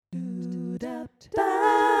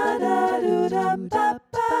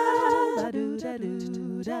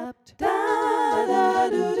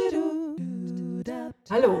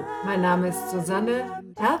Hallo, mein Name ist Susanne.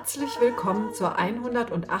 Herzlich willkommen zur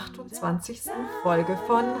 128. Folge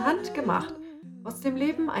von Handgemacht aus dem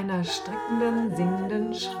Leben einer strickenden,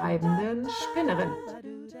 singenden, schreibenden Spinnerin.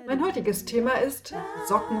 Mein heutiges Thema ist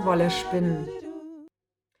Sockenwolle spinnen.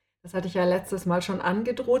 Das hatte ich ja letztes Mal schon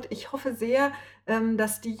angedroht. Ich hoffe sehr,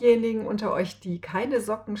 dass diejenigen unter euch, die keine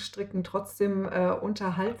Socken stricken, trotzdem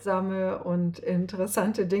unterhaltsame und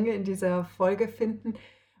interessante Dinge in dieser Folge finden,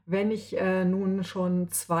 wenn ich nun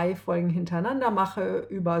schon 2 Folgen hintereinander mache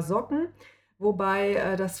über Socken.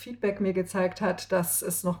 Wobei das Feedback mir gezeigt hat, dass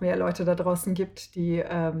es noch mehr Leute da draußen gibt, die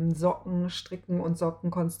Socken stricken und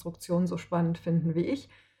Sockenkonstruktion so spannend finden wie ich.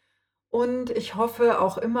 Und ich hoffe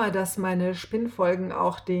auch immer, dass meine Spinnfolgen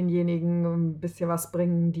auch denjenigen ein bisschen was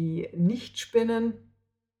bringen, die nicht spinnen.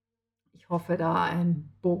 Ich hoffe, da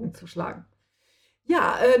einen Bogen zu schlagen.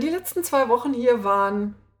 Ja, die letzten 2 Wochen hier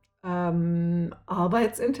waren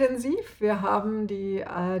arbeitsintensiv. Wir haben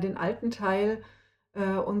den alten Teil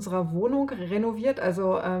unserer Wohnung renoviert.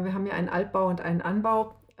 Also wir haben ja einen Altbau und einen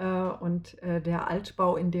Anbau. Und der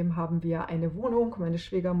Altbau, in dem haben wir eine Wohnung, meine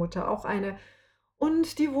Schwiegermutter auch eine.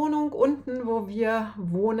 Und die Wohnung unten, wo wir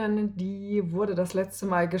wohnen, die wurde das letzte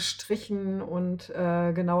Mal gestrichen und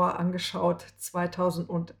genauer angeschaut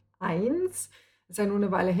 2001. Ist ja nur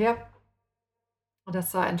eine Weile her. Und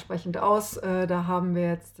das sah entsprechend aus. Da haben wir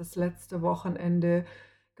jetzt das letzte Wochenende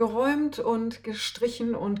geräumt und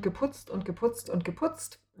gestrichen und geputzt und geputzt und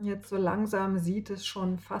geputzt. Jetzt so langsam sieht es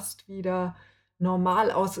schon fast wieder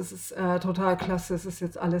normal aus. Es ist total klasse. Es ist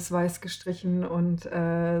jetzt alles weiß gestrichen und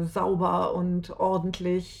sauber und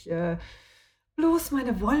ordentlich. Bloß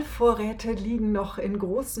meine Wollvorräte liegen noch in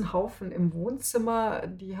großen Haufen im Wohnzimmer.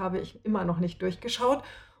 Die habe ich immer noch nicht durchgeschaut.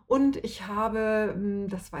 Und ich habe,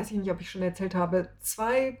 das weiß ich nicht, ob ich schon erzählt habe,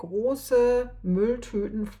 2 große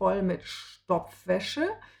Mülltüten voll mit Stopfwäsche.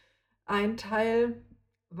 Ein Teil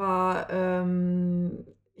war,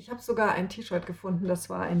 ich habe sogar ein T-Shirt gefunden, das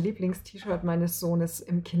war ein Lieblingst-T-Shirt meines Sohnes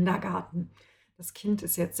im Kindergarten. Das Kind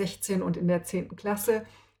ist jetzt 16 und in der 10. Klasse.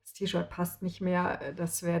 Das T-Shirt passt nicht mehr,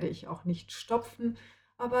 das werde ich auch nicht stopfen.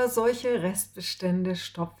 Aber solche Restbestände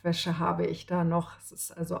Stopfwäsche habe ich da noch. Es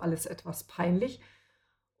ist also alles etwas peinlich.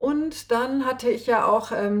 Und dann hatte ich ja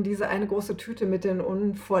auch diese eine große Tüte mit den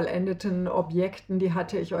unvollendeten Objekten, die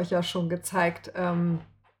hatte ich euch ja schon gezeigt.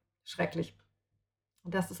 Schrecklich.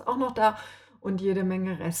 Das ist auch noch da und jede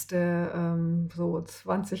Menge Reste, so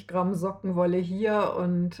 20 Gramm Sockenwolle hier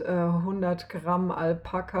und 100 Gramm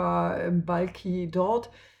Alpaka im Bulky dort.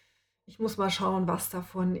 Ich muss mal schauen, was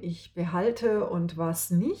davon ich behalte und was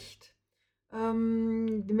nicht.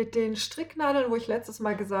 Mit den Stricknadeln, wo ich letztes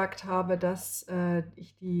Mal gesagt habe, dass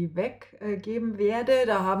ich die weggeben werde,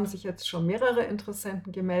 da haben sich jetzt schon mehrere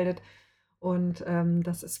Interessenten gemeldet und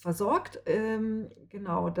das ist versorgt.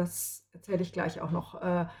 Genau, das erzähle ich gleich auch noch.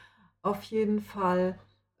 Auf jeden Fall,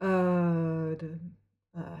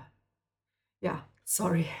 ja,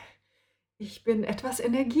 sorry. Ich bin etwas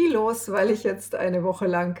energielos, weil ich jetzt eine Woche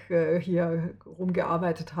lang hier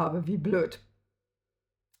rumgearbeitet habe. Wie blöd.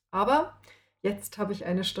 Aber jetzt habe ich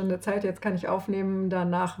eine Stunde Zeit, jetzt kann ich aufnehmen,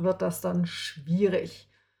 danach wird das dann schwierig.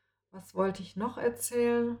 Was wollte ich noch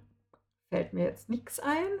erzählen? Fällt mir jetzt nichts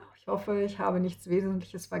ein. Ich hoffe, ich habe nichts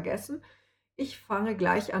Wesentliches vergessen. Ich fange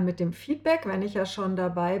gleich an mit dem Feedback, wenn ich ja schon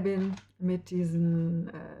dabei bin mit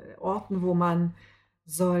diesen Orten, wo man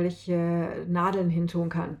solche Nadeln hintun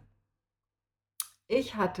kann.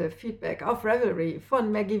 Ich hatte Feedback auf Ravelry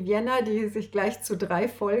von Maggie Vienna, die sich gleich zu 3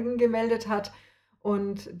 Folgen gemeldet hat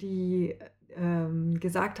und die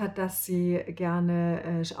gesagt hat, dass sie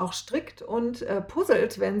gerne auch strickt und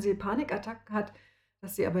puzzelt, wenn sie Panikattacken hat,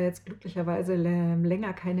 dass sie aber jetzt glücklicherweise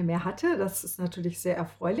länger keine mehr hatte. Das ist natürlich sehr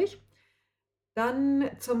erfreulich. Dann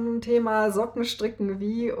zum Thema Sockenstricken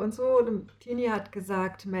wie und so. Tini hat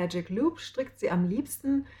gesagt, Magic Loop strickt sie am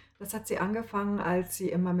liebsten. Das hat sie angefangen, als sie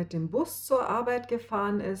immer mit dem Bus zur Arbeit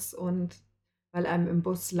gefahren ist und weil einem im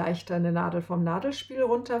Bus leichter eine Nadel vom Nadelspiel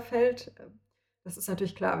runterfällt. Das ist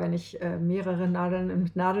natürlich klar, wenn ich mehrere Nadeln im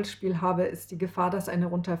Nadelspiel habe, ist die Gefahr, dass eine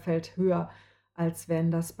runterfällt, höher, als wenn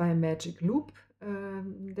das bei Magic Loop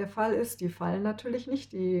der Fall ist. Die fallen natürlich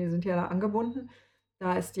nicht, die sind ja da angebunden.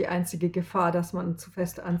 Da ist die einzige Gefahr, dass man zu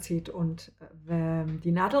fest anzieht und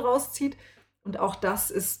die Nadel rauszieht. Und auch das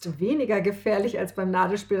ist weniger gefährlich als beim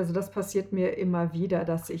Nadelspiel. Also das passiert mir immer wieder,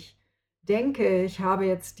 dass ich denke, ich habe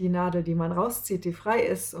jetzt die Nadel, die man rauszieht, die frei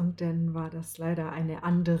ist. Und dann war das leider eine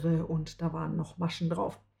andere und da waren noch Maschen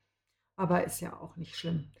drauf. Aber ist ja auch nicht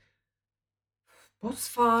schlimm.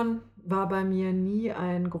 Busfahren war bei mir nie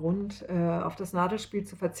ein Grund, auf das Nadelspiel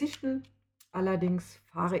zu verzichten. Allerdings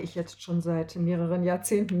fahre ich jetzt schon seit mehreren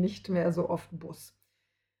Jahrzehnten nicht mehr so oft Bus.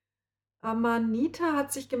 Amanita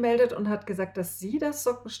hat sich gemeldet und hat gesagt, dass sie das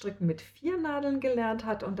Sockenstricken mit 4 Nadeln gelernt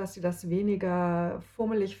hat und dass sie das weniger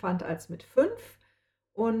fummelig fand als mit 5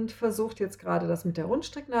 und versucht jetzt gerade das mit der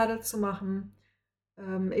Rundstricknadel zu machen.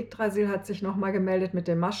 Yggdrasil hat sich noch mal gemeldet mit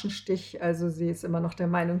dem Maschenstich. Also sie ist immer noch der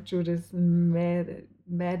Meinung, Judith's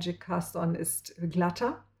Magic Cast-On ist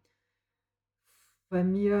glatter. Bei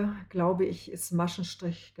mir, glaube ich, ist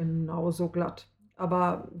Maschenstich genauso glatt.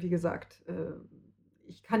 Aber wie gesagt,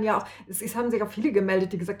 ich kann ja auch, es haben sich auch viele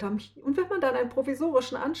gemeldet, die gesagt haben, und wenn man dann einen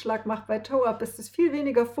provisorischen Anschlag macht bei Toe-Up, ist es viel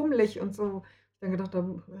weniger fummelig und so. Ich dann gedacht, da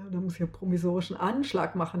muss ich einen provisorischen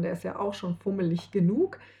Anschlag machen, der ist ja auch schon fummelig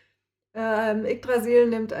genug. Yggdrasil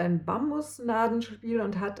nimmt ein Bambusnadenspiel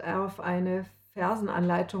und hat auf eine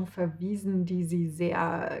Fersenanleitung verwiesen, die sie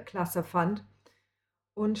sehr klasse fand.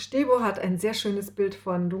 Und Stebo hat ein sehr schönes Bild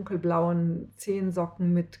von dunkelblauen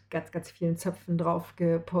Zehensocken mit ganz, ganz vielen Zöpfen drauf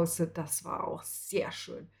gepostet. Das war auch sehr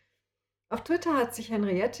schön. Auf Twitter hat sich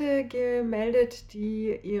Henriette gemeldet,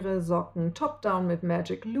 die ihre Socken Top-Down mit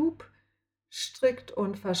Magic Loop strickt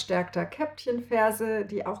und verstärkter Käppchenferse,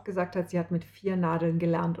 die auch gesagt hat, sie hat mit 4 Nadeln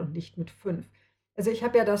gelernt und nicht mit 5. Also ich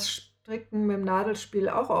habe ja das Stricken mit dem Nadelspiel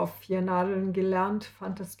auch auf 4 Nadeln gelernt,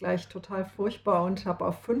 fand es gleich total furchtbar und habe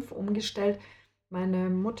auf 5 umgestellt. Meine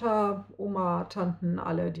Mutter, Oma, Tanten,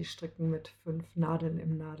 alle, die stricken mit 5 Nadeln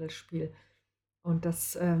im Nadelspiel. Und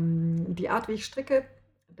die Art, wie ich stricke,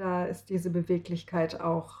 da ist diese Beweglichkeit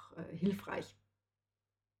auch hilfreich.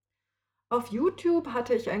 Auf YouTube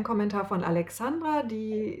hatte ich einen Kommentar von Alexandra,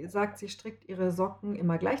 die sagt, sie strickt ihre Socken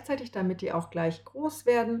immer gleichzeitig, damit die auch gleich groß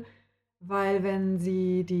werden, weil wenn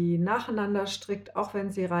sie die nacheinander strickt, auch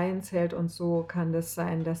wenn sie Reihen zählt und so, kann es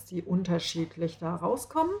sein, dass die unterschiedlich da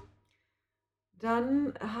rauskommen.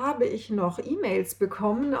 Dann habe ich noch E-Mails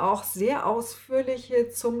bekommen, auch sehr ausführliche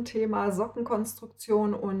zum Thema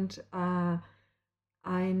Sockenkonstruktion und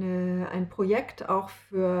ein Projekt auch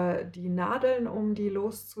für die Nadeln, um die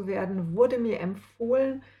loszuwerden, wurde mir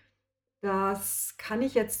empfohlen. Das kann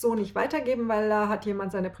ich jetzt so nicht weitergeben, weil da hat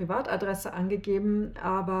jemand seine Privatadresse angegeben,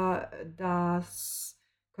 aber das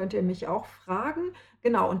könnt ihr mich auch fragen.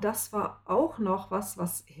 Genau, und das war auch noch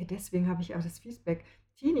was, deswegen habe ich auch das Feedback.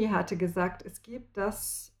 Tini hatte gesagt, es gibt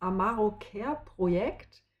das Amaro Care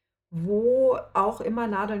Projekt, wo auch immer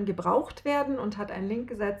Nadeln gebraucht werden und hat einen Link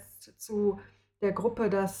gesetzt zu der Gruppe,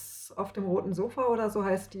 das auf dem roten Sofa oder so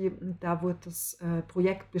heißt die. Da wird das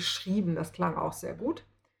Projekt beschrieben. Das klang auch sehr gut.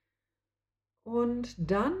 Und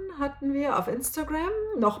dann hatten wir auf Instagram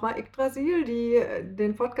nochmal Yggdrasil, die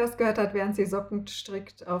den Podcast gehört hat, während sie Socken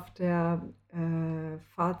strickt auf der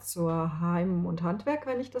Fahrt zur Heim- und Handwerk,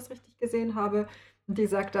 wenn ich das richtig gesehen habe. Und die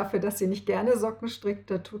sagt dafür, dass sie nicht gerne Socken strickt,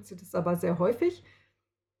 da tut sie das aber sehr häufig.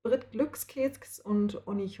 Britt Glückskeks und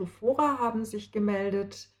Onichophora haben sich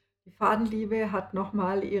gemeldet. Die Fadenliebe hat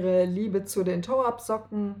nochmal ihre Liebe zu den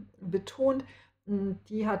Toe-Up-Socken betont.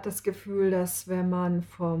 Die hat das Gefühl, dass wenn man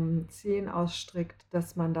vom Zehen aus strickt,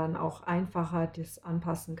 dass man dann auch einfacher das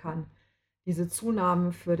anpassen kann. Diese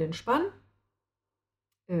Zunahmen für den Spann.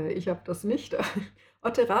 Ich habe das nicht.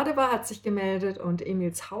 Otte Radewa hat sich gemeldet und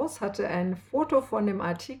Emils Haus hatte ein Foto von dem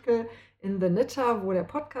Artikel in The Knitter, wo der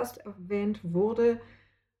Podcast erwähnt wurde.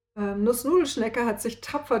 Nussnudelschnecke hat sich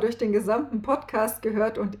tapfer durch den gesamten Podcast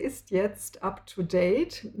gehört und ist jetzt up to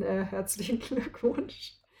date. Herzlichen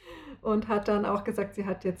Glückwunsch. Und hat dann auch gesagt, sie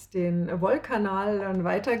hat jetzt den Wollkanal dann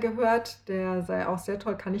weitergehört. Der sei auch sehr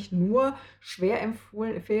toll, kann ich nur schwer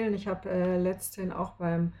empfehlen. Ich habe letztens auch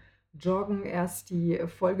beim Joggen erst die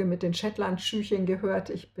Folge mit den Shetland-Schüchen gehört.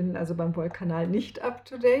 Ich bin also beim Wollkanal nicht up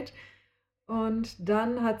to date. Und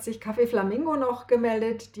dann hat sich Café Flamingo noch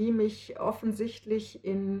gemeldet, die mich offensichtlich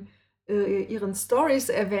in ihren Stories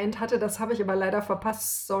erwähnt hatte. Das habe ich aber leider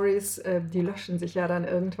verpasst. Stories, die löschen sich ja dann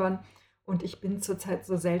irgendwann. Und ich bin zurzeit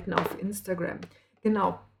so selten auf Instagram.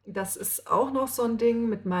 Genau, das ist auch noch so ein Ding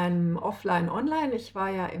mit meinem Offline-Online. Ich war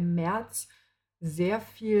ja im März sehr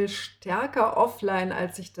viel stärker offline,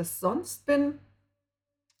 als ich das sonst bin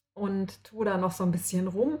und tue da noch so ein bisschen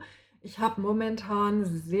rum. Ich habe momentan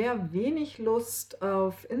sehr wenig Lust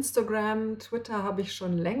auf Instagram. Twitter habe ich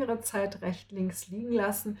schon längere Zeit recht links liegen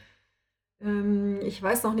lassen. Ich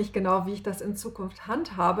weiß noch nicht genau, wie ich das in Zukunft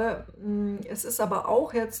handhabe. Es ist aber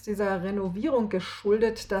auch jetzt dieser Renovierung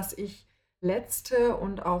geschuldet, dass ich letzte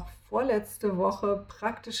und auch vorletzte Woche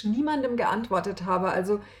praktisch niemandem geantwortet habe.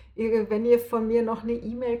 Also wenn ihr von mir noch eine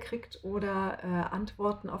E-Mail kriegt oder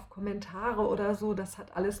Antworten auf Kommentare oder so, das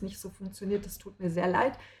hat alles nicht so funktioniert. Das tut mir sehr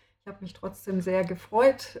leid. Ich habe mich trotzdem sehr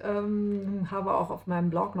gefreut, habe auch auf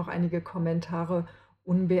meinem Blog noch einige Kommentare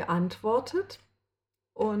unbeantwortet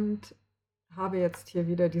und habe jetzt hier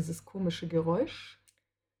wieder dieses komische Geräusch.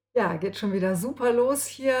 Ja, geht schon wieder super los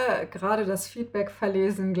hier. Gerade das Feedback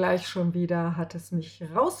verlesen gleich schon wieder hat es mich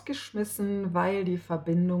rausgeschmissen, weil die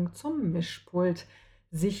Verbindung zum Mischpult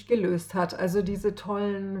sich gelöst hat. Also diese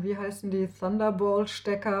tollen, wie heißen die,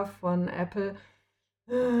 Thunderbolt-Stecker von Apple,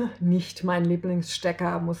 nicht mein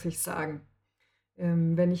Lieblingsstecker, muss ich sagen.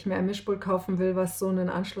 Wenn ich mir ein Mischpult kaufen will, was so einen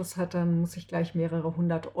Anschluss hat, dann muss ich gleich mehrere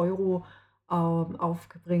hundert Euro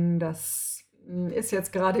aufbringen. Das ist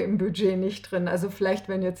jetzt gerade im Budget nicht drin. Also vielleicht,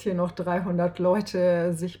 wenn jetzt hier noch 300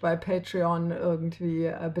 Leute sich bei Patreon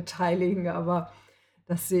irgendwie beteiligen, aber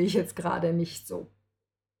das sehe ich jetzt gerade nicht so.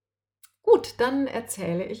 Gut, dann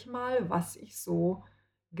erzähle ich mal, was ich so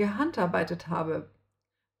gehandarbeitet habe.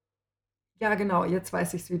 Ja, genau, jetzt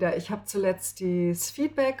weiß ich es wieder. Ich habe zuletzt das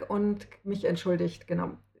Feedback und mich entschuldigt.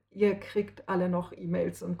 Genau, ihr kriegt alle noch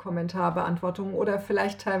E-Mails und Kommentarbeantwortungen oder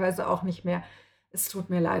vielleicht teilweise auch nicht mehr. Es tut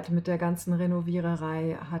mir leid, mit der ganzen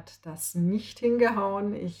Renoviererei hat das nicht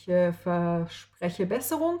hingehauen. Ich verspreche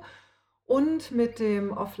Besserung. Und mit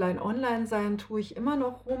dem Offline-Online-Sein tue ich immer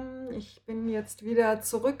noch rum. Ich bin jetzt wieder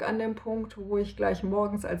zurück an dem Punkt, wo ich gleich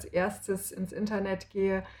morgens als erstes ins Internet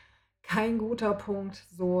gehe. Kein guter Punkt,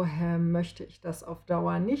 so möchte ich das auf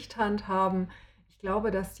Dauer nicht handhaben. Ich glaube,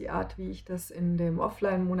 dass die Art, wie ich das in dem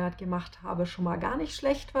Offline-Monat gemacht habe, schon mal gar nicht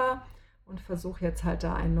schlecht war und versuche jetzt halt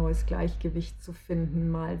da ein neues Gleichgewicht zu finden.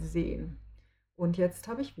 Mal sehen. Und jetzt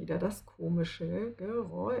habe ich wieder das komische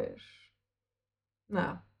Geräusch.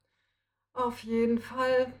 Na, auf jeden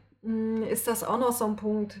Fall ist das auch noch so ein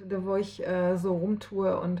Punkt, wo ich so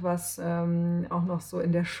rumtue und was auch noch so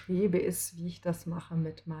in der Schwebe ist, wie ich das mache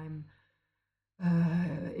mit meinem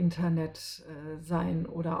Internet sein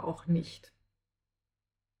oder auch nicht.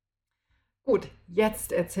 Gut,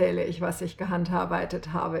 jetzt erzähle ich, was ich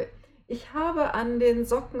gehandarbeitet habe. Ich habe an den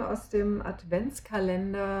Socken aus dem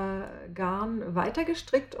Adventskalender Garn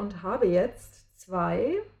weitergestrickt und habe jetzt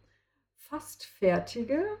zwei fast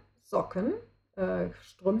fertige Socken,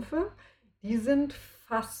 Strümpfe. Die sind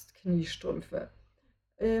fast Kniestrümpfe.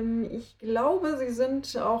 Ich glaube, sie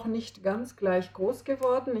sind auch nicht ganz gleich groß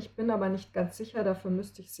geworden. Ich bin aber nicht ganz sicher. Dafür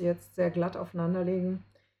müsste ich sie jetzt sehr glatt aufeinanderlegen.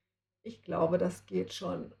 Ich glaube, das geht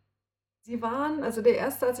schon. Sie waren, also der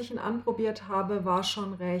erste, als ich ihn anprobiert habe, war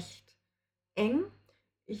schon recht eng.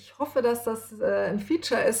 Ich hoffe, dass das ein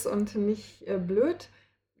Feature ist und nicht blöd.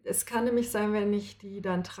 Es kann nämlich sein, wenn ich die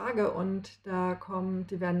dann trage und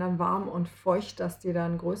die werden dann warm und feucht, dass die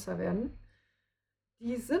dann größer werden.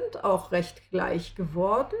 Die sind auch recht gleich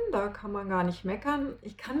geworden, da kann man gar nicht meckern.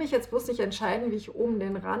 Ich kann mich jetzt bloß nicht entscheiden, wie ich oben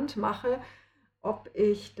den Rand mache, ob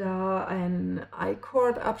ich da einen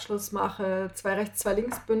I-Cord-Abschluss mache. 2 rechts, 2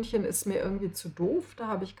 links Bündchen ist mir irgendwie zu doof, da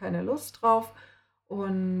habe ich keine Lust drauf.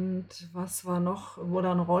 Und was war noch? Oder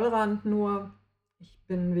ein Rollrand nur. Ich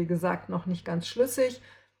bin, wie gesagt, noch nicht ganz schlüssig.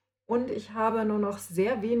 Und ich habe nur noch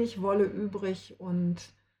sehr wenig Wolle übrig und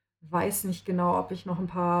weiß nicht genau, ob ich noch ein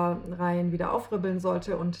paar Reihen wieder aufribbeln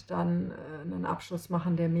sollte und dann einen Abschluss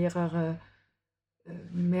machen, der mehrere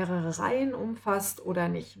Reihen umfasst oder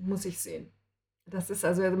nicht. Muss ich sehen. Das ist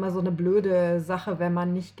also immer so eine blöde Sache, wenn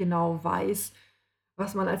man nicht genau weiß,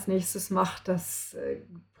 was man als nächstes macht. Das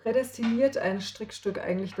prädestiniert ein Strickstück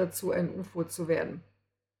eigentlich dazu, ein UFO zu werden.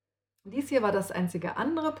 Dies hier war das einzige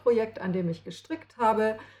andere Projekt, an dem ich gestrickt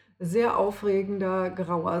habe. Sehr aufregender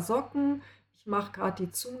grauer Socken. Ich mache gerade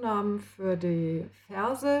die Zunahmen für die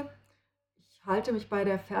Ferse. Ich halte mich bei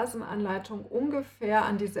der Fersenanleitung ungefähr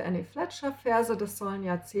an diese Annie Fletcher Ferse. Das sollen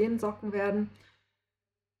ja 10 Socken werden.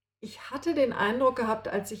 Ich hatte den Eindruck gehabt,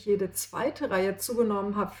 als ich jede zweite Reihe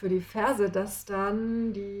zugenommen habe für die Ferse, dass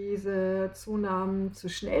dann diese Zunahmen zu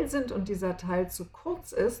schnell sind und dieser Teil zu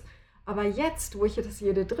kurz ist. Aber jetzt, wo ich das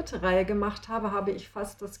jede dritte Reihe gemacht habe, habe ich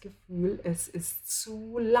fast das Gefühl, es ist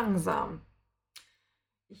zu langsam.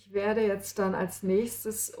 Ich werde jetzt dann als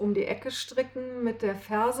nächstes um die Ecke stricken mit der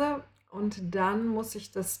Ferse und dann muss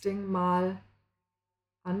ich das Ding mal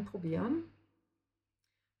anprobieren.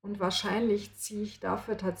 Und wahrscheinlich ziehe ich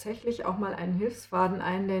dafür tatsächlich auch mal einen Hilfsfaden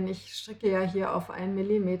ein, denn ich stricke ja hier auf 1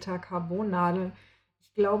 mm Carbonnadel.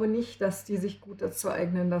 Ich glaube nicht, dass die sich gut dazu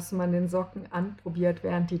eignen, dass man den Socken anprobiert,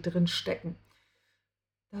 während die drin stecken.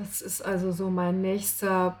 Das ist also so mein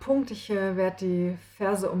nächster Punkt. Ich werde die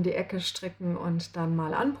Ferse um die Ecke stricken und dann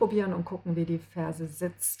mal anprobieren und gucken, wie die Ferse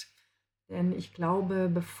sitzt. Denn ich glaube,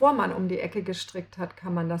 bevor man um die Ecke gestrickt hat,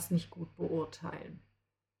 kann man das nicht gut beurteilen.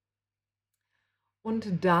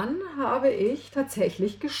 Und dann habe ich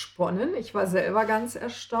tatsächlich gesponnen. Ich war selber ganz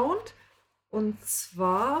erstaunt. Und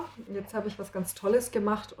zwar, jetzt habe ich was ganz Tolles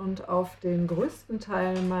gemacht und auf den größten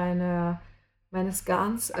Teil meines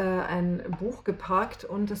Garns ein Buch geparkt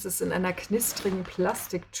und es ist in einer knistrigen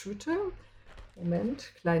Plastiktüte.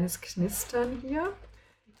 Moment, kleines Knistern hier.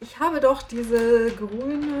 Ich habe doch diese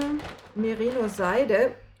grüne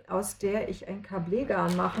Merino-Seide, aus der ich ein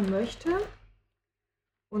Kablegarn machen möchte.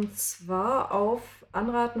 Und zwar auf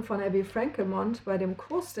Anraten von Abby Frankelmont bei dem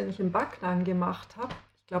Kurs, den ich in Backnang gemacht habe.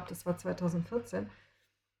 Ich glaube, das war 2014.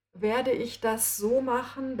 Werde ich das so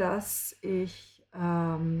machen, dass ich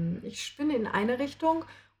spinne in eine Richtung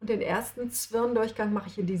und den ersten Zwirndurchgang mache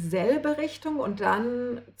ich in dieselbe Richtung und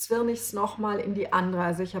dann zwirne ich es nochmal in die andere.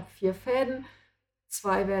 Also ich habe 4 Fäden,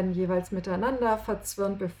 2 werden jeweils miteinander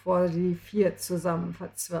verzwirnt, bevor die 4 zusammen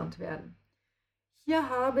verzwirnt werden. Hier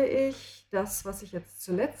habe ich das, was ich jetzt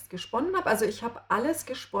zuletzt gesponnen habe. Also ich habe alles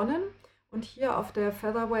gesponnen und hier auf der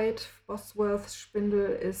Featherweight Bosworth Spindel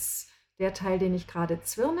ist der Teil, den ich gerade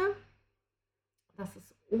zwirne. Das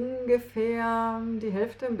ist ungefähr die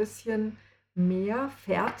Hälfte, ein bisschen mehr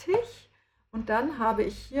fertig. Und dann habe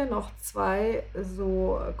ich hier noch 2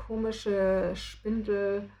 so komische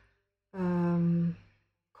Spindel,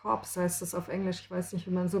 Korps heißt das auf Englisch, ich weiß nicht,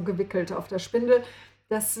 wie man so gewickelt auf der Spindel.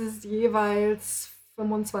 Das ist jeweils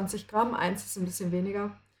 25 Gramm, eins ist ein bisschen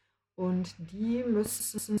weniger. Und die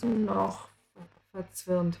müssen noch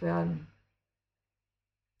verzwirnt werden.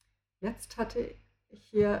 Jetzt hatte ich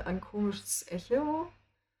hier ein komisches Echo.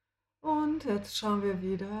 Und jetzt schauen wir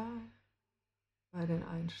wieder bei den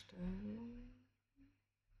Einstellungen.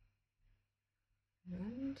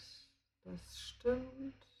 Moment, das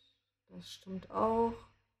stimmt auch.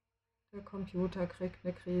 Der Computer kriegt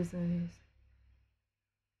eine Krise.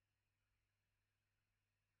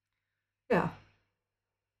 Ja,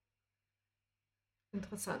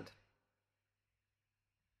 interessant.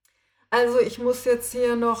 Also ich muss jetzt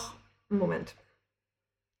hier noch, Moment,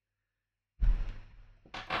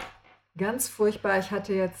 ganz furchtbar, ich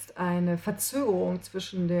hatte jetzt eine Verzögerung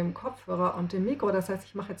zwischen dem Kopfhörer und dem Mikro, das heißt,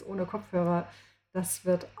 ich mache jetzt ohne Kopfhörer, das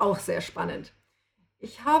wird auch sehr spannend.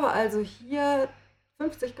 Ich habe also hier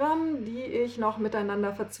 50 Gramm, die ich noch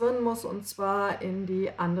miteinander verzwirnen muss und zwar in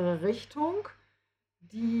die andere Richtung.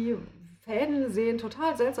 Die Fäden sehen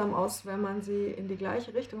total seltsam aus, wenn man sie in die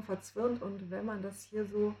gleiche Richtung verzwirnt und wenn man das hier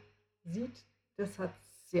so sieht, das hat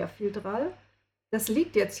sehr viel Drall. Das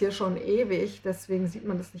liegt jetzt hier schon ewig, deswegen sieht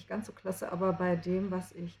man das nicht ganz so klasse, aber bei dem,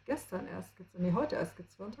 was ich heute erst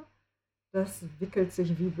gezwirnt habe, das wickelt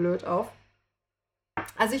sich wie blöd auf.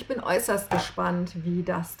 Also ich bin äußerst gespannt, wie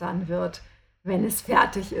das dann wird, wenn es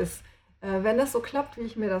fertig ist. Wenn das so klappt, wie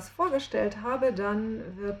ich mir das vorgestellt habe,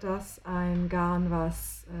 dann wird das ein Garn,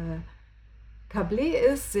 was Cablé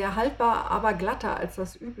ist, sehr haltbar, aber glatter als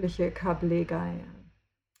das übliche Cablé-Garn.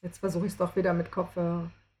 Jetzt versuche ich es doch wieder mit Kopfhörer.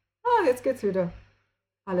 Ah, jetzt geht's wieder.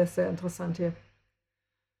 Alles sehr interessant hier.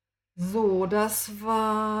 So, das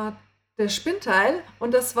war der Spinnteil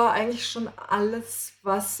und das war eigentlich schon alles,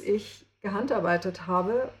 was ich gehandarbeitet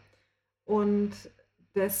habe. Und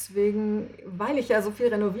deswegen, weil ich ja so viel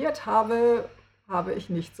renoviert habe, habe ich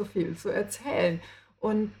nicht so viel zu erzählen.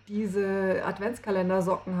 Und diese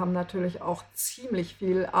Adventskalendersocken haben natürlich auch ziemlich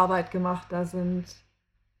viel Arbeit gemacht. Da sind,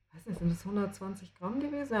 weiß nicht, sind es 120 Gramm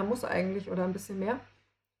gewesen? Ja, muss eigentlich oder ein bisschen mehr.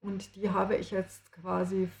 Und die habe ich jetzt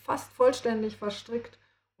quasi fast vollständig verstrickt.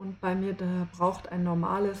 Und bei mir da braucht ein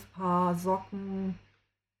normales Paar Socken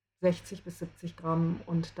 60 bis 70 Gramm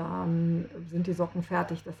und dann sind die Socken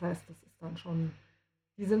fertig. Das heißt, das ist dann schon,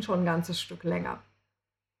 die sind schon ein ganzes Stück länger.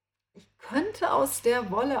 Ich könnte aus der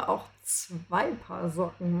Wolle auch 2 Paar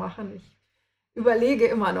Socken machen. Ich überlege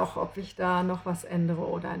immer noch, ob ich da noch was ändere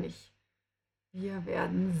oder nicht. Wir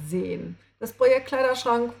werden sehen. Das Projekt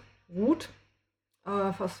Kleiderschrank ruht,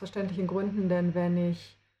 aus verständlichen Gründen, denn wenn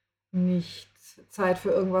ich nicht Zeit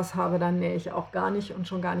für irgendwas habe, dann nähe ich auch gar nicht und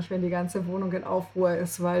schon gar nicht, wenn die ganze Wohnung in Aufruhr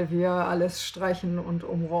ist, weil wir alles streichen und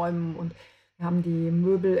umräumen und wir haben die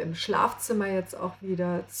Möbel im Schlafzimmer jetzt auch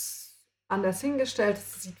wieder anders hingestellt.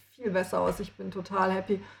 Es sieht viel besser aus, ich bin total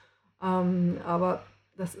happy, aber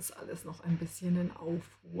das ist alles noch ein bisschen in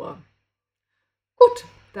Aufruhr. Gut,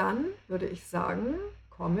 dann würde ich sagen,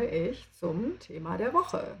 komme ich zum Thema der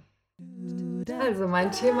Woche. Also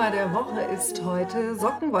mein Thema der Woche ist heute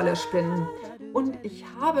Sockenwolle spinnen. Und ich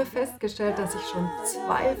habe festgestellt, dass ich schon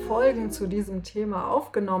 2 Folgen zu diesem Thema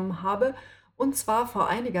aufgenommen habe. Und zwar vor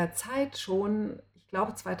einiger Zeit schon, ich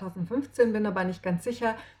glaube 2015, bin aber nicht ganz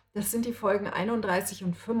sicher. Das sind die Folgen 31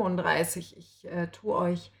 und 35. Ich tue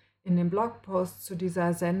euch in dem Blogpost zu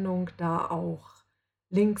dieser Sendung da auch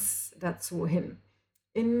Links dazu hin.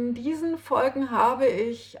 In diesen Folgen habe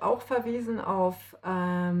ich auch verwiesen auf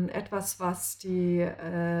etwas, was die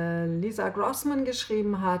Lisa Grossman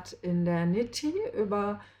geschrieben hat in der Nitty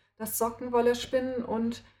über das Sockenwolle-Spinnen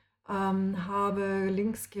und habe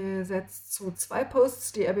Links gesetzt zu 2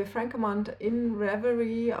 Posts, die Abby Frankemont in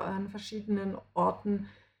Reverie an verschiedenen Orten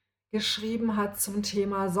geschrieben hat zum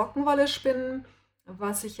Thema Sockenwolle-Spinnen.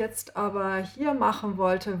 Was ich jetzt aber hier machen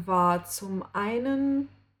wollte, war zum einen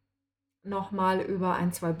nochmal über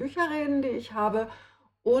 1, 2 Bücher reden, die ich habe.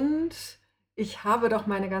 Und ich habe doch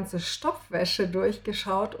meine ganze Stopfwäsche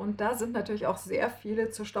durchgeschaut und da sind natürlich auch sehr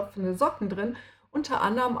viele zu stopfende Socken drin. Unter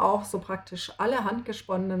anderem auch so praktisch alle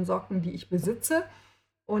handgesponnenen Socken, die ich besitze.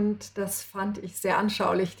 Und das fand ich sehr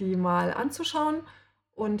anschaulich, die mal anzuschauen.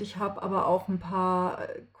 Und ich habe aber auch ein paar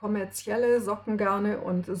kommerzielle Sockengarne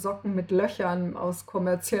und Socken mit Löchern aus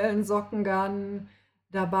kommerziellen Sockengarnen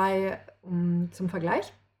dabei zum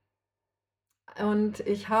Vergleich. Und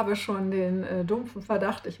ich habe schon den dumpfen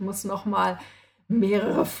Verdacht, ich muss noch mal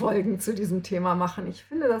mehrere Folgen zu diesem Thema machen. Ich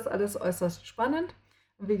finde das alles äußerst spannend.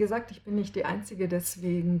 Und wie gesagt, ich bin nicht die Einzige,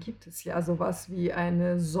 deswegen gibt es ja sowas wie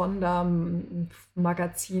eine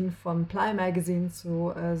Sondermagazin vom Ply Magazine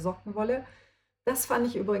zu Sockenwolle. Das fand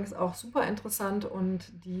ich übrigens auch super interessant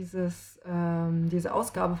und diese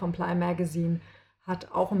Ausgabe vom Ply Magazine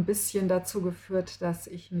hat auch ein bisschen dazu geführt, dass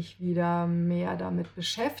ich mich wieder mehr damit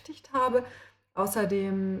beschäftigt habe.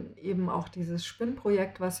 Außerdem eben auch dieses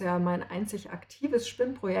Spinnprojekt, was ja mein einzig aktives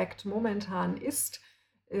Spinnprojekt momentan ist,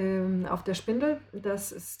 auf der Spindel.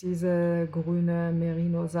 Das ist diese grüne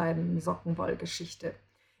Merino-Seiden-Sockenwoll-Geschichte.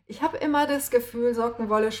 Ich habe immer das Gefühl,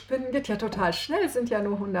 Sockenwolle spinnen geht ja total schnell, sind ja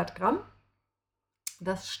nur 100 Gramm.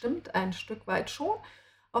 Das stimmt ein Stück weit schon.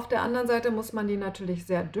 Auf der anderen Seite muss man die natürlich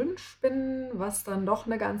sehr dünn spinnen, was dann doch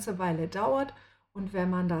eine ganze Weile dauert. Und wenn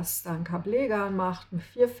man das dann Kablegarn macht,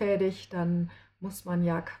 vierfädig, dann muss man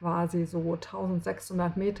ja quasi so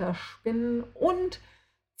 1600 Meter spinnen und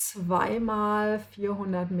zweimal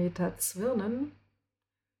 400 Meter zwirnen.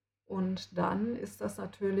 Und dann ist das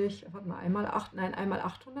natürlich, warte mal, einmal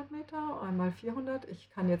 800 Meter, einmal 400. Ich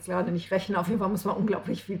kann jetzt gerade nicht rechnen. Auf jeden Fall muss man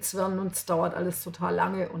unglaublich viel zwirnen und es dauert alles total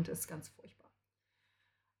lange und ist ganz furchtbar.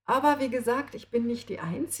 Aber wie gesagt, ich bin nicht die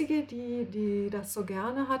Einzige, die das so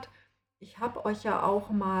gerne hat. Ich habe euch ja auch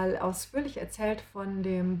mal ausführlich erzählt von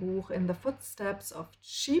dem Buch In the Footsteps of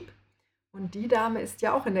Sheep. Und die Dame ist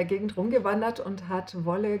ja auch in der Gegend rumgewandert und hat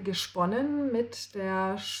Wolle gesponnen mit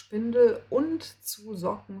der Spindel und zu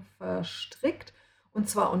Socken verstrickt. Und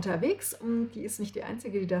zwar unterwegs. Und die ist nicht die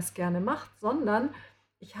Einzige, die das gerne macht, sondern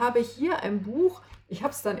ich habe hier ein Buch. Ich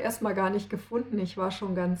habe es dann erstmal gar nicht gefunden. Ich war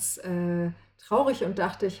schon ganz traurig und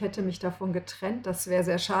dachte, ich hätte mich davon getrennt. Das wäre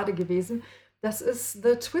sehr schade gewesen. Das ist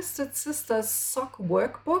The Twisted Sisters Sock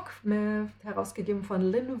Workbook, herausgegeben von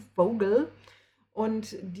Lynn Vogel.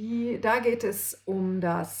 Und da geht es um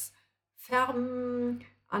das Färben,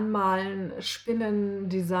 Anmalen, Spinnen,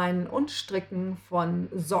 Designen und Stricken von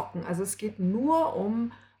Socken. Also es geht nur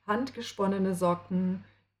um handgesponnene Socken,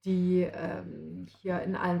 die hier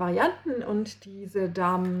in allen Varianten, und diese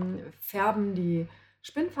Damen färben die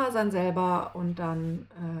Spinnfasern selber und dann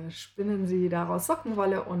spinnen sie daraus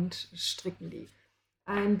Sockenwolle und stricken die.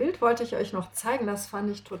 Ein Bild wollte ich euch noch zeigen, das fand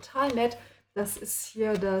ich total nett. Das ist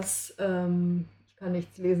hier das, ich kann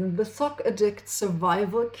nichts lesen, The Sock Addict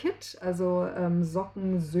Survival Kit, also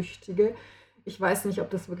Sockensüchtige. Ich weiß nicht, ob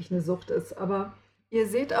das wirklich eine Sucht ist, aber ihr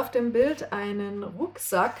seht auf dem Bild einen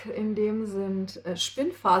Rucksack, in dem sind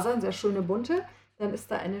Spinnfasern, sehr schöne bunte. Dann ist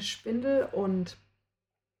da eine Spindel und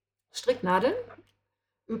Stricknadeln.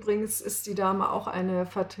 Übrigens ist die Dame auch eine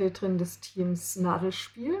Vertreterin des Teams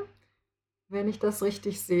Nadelspiel, wenn ich das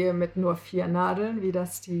richtig sehe, mit nur 4 Nadeln, wie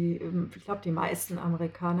das ich glaube, die meisten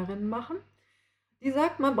Amerikanerinnen machen. Die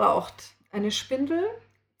sagt, man braucht eine Spindel,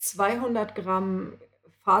 200 Gramm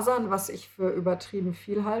Fasern, was ich für übertrieben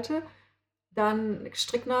viel halte, dann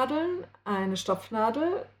Stricknadeln, eine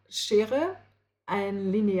Stopfnadel, Schere,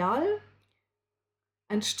 ein Lineal,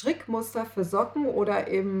 ein Strickmuster für Socken oder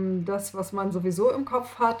eben das, was man sowieso im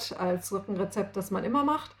Kopf hat, als Sockenrezept, das man immer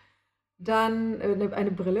macht. Dann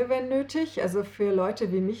eine Brille, wenn nötig. Also für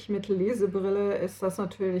Leute wie mich mit Lesebrille ist das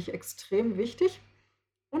natürlich extrem wichtig.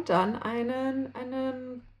 Und dann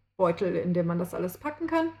einen Beutel, in dem man das alles packen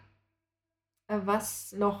kann.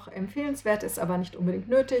 Was noch empfehlenswert ist, aber nicht unbedingt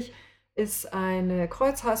nötig, ist eine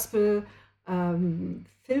Kreuzhaspel,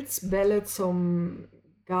 Filzbälle zum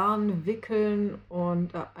Garn wickeln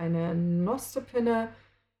und eine Nostepinne,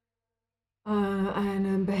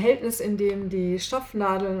 ein Behältnis, in dem die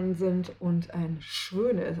Stopfnadeln sind und ein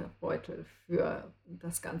schöner Beutel für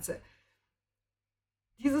das Ganze.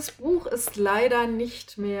 Dieses Buch ist leider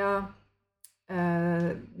nicht mehr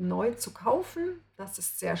neu zu kaufen. Das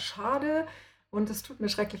ist sehr schade. Und es tut mir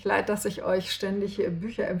schrecklich leid, dass ich euch ständig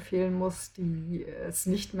Bücher empfehlen muss, die es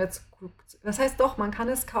nicht mehr zu. Das heißt doch, man kann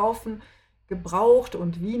es kaufen, gebraucht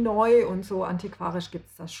und wie neu und so antiquarisch gibt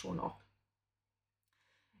es das schon auch.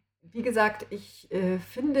 Wie gesagt, ich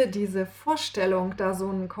finde diese Vorstellung, da so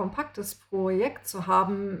ein kompaktes Projekt zu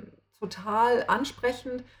haben, total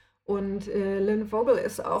ansprechend. Und Lynn Vogel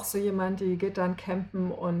ist auch so jemand, die geht dann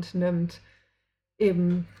campen und nimmt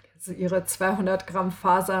eben so ihre 200 Gramm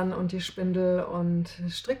Fasern und die Spindel und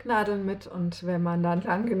Stricknadeln mit. Und wenn man dann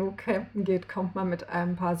lang genug campen geht, kommt man mit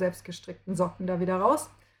ein paar selbstgestrickten Socken da wieder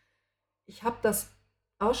raus. Ich habe das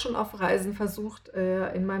auch schon auf Reisen versucht.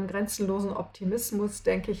 In meinem grenzenlosen Optimismus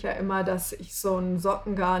denke ich ja immer, dass ich so ein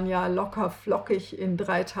Sockengarn ja locker flockig in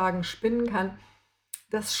 3 Tagen spinnen kann.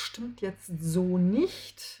 Das stimmt jetzt so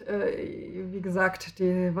nicht. Wie gesagt,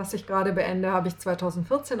 was ich gerade beende, habe ich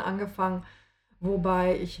 2014 angefangen,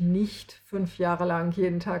 wobei ich nicht 5 Jahre lang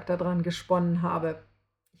jeden Tag daran gesponnen habe.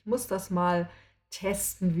 Ich muss das mal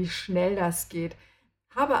testen, wie schnell das geht.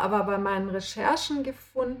 Habe aber bei meinen Recherchen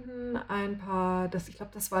gefunden, ich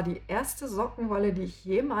glaube, das war die erste Sockenwolle, die ich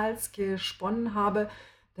jemals gesponnen habe.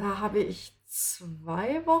 Da habe ich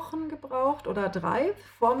 2 Wochen gebraucht oder 3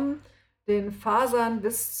 von den Fasern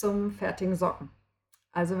bis zum fertigen Socken.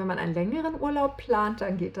 Also wenn man einen längeren Urlaub plant,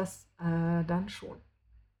 dann geht das dann schon.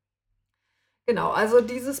 Genau, also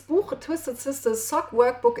dieses Buch Twisted Sisters Sock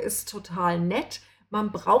Workbook ist total nett.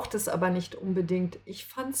 Man braucht es aber nicht unbedingt. Ich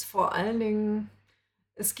fand es vor allen Dingen,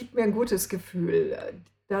 es gibt mir ein gutes Gefühl.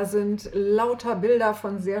 Da sind lauter Bilder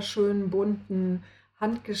von sehr schönen, bunten,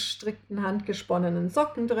 handgestrickten, handgesponnenen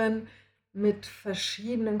Socken drin, mit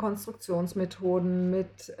verschiedenen Konstruktionsmethoden,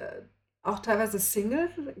 mit auch teilweise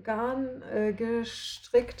Single-Garn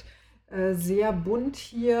gestrickt, sehr bunt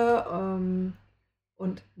hier.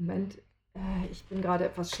 Und Moment, ich bin gerade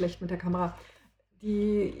etwas schlecht mit der Kamera.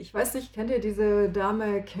 Ich weiß nicht, kennt ihr diese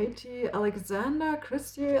Dame Christy Alexander,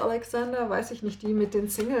 weiß ich nicht, die mit den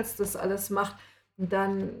Singles das alles macht. Und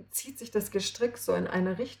dann zieht sich das Gestrick so in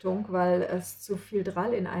eine Richtung, weil es zu viel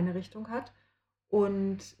Drall in eine Richtung hat.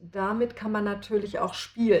 Und damit kann man natürlich auch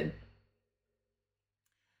spielen.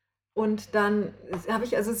 Und dann habe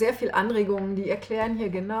ich also sehr viel Anregungen, die erklären hier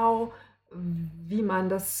genau, wie man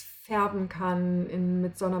das färben kann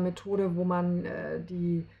mit so einer Methode, wo man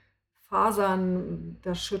die Fasern,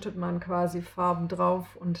 da schüttet man quasi Farben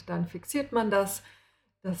drauf und dann fixiert man das.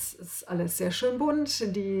 Das ist alles sehr schön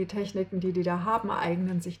bunt. Die Techniken, die da haben,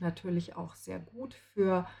 eignen sich natürlich auch sehr gut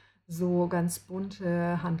für so ganz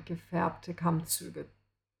bunte, handgefärbte Kammzüge.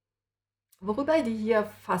 Worüber die hier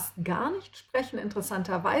fast gar nicht sprechen,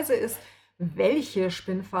 interessanterweise, ist, welche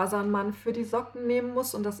Spinnfasern man für die Socken nehmen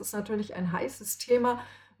muss. Und das ist natürlich ein heißes Thema,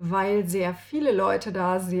 weil sehr viele Leute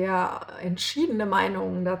da sehr entschiedene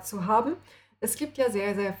Meinungen dazu haben. Es gibt ja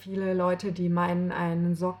sehr, sehr viele Leute, die meinen,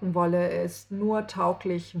 eine Sockenwolle ist nur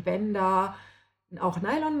tauglich, wenn da auch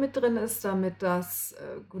Nylon mit drin ist, damit das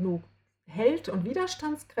genug hält und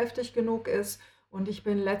widerstandskräftig genug ist. Und ich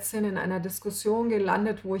bin letztens in einer Diskussion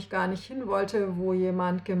gelandet, wo ich gar nicht hin wollte, wo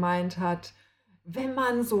jemand gemeint hat, wenn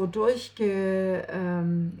man so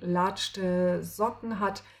durchgelatschte Socken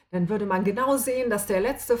hat, dann würde man genau sehen, dass der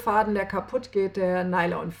letzte Faden, der kaputt geht, der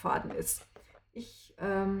Nylonfaden ist. Ich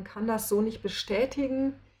kann das so nicht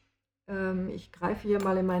bestätigen. Ich greife hier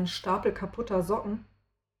mal in meinen Stapel kaputter Socken.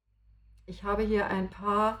 Ich habe hier ein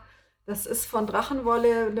paar, das ist von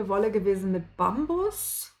Drachenwolle eine Wolle gewesen mit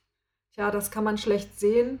Bambus. Tja, das kann man schlecht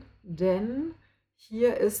sehen, denn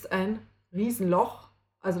hier ist ein Riesenloch.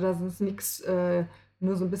 Also da ist nichts,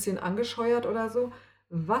 nur so ein bisschen angescheuert oder so.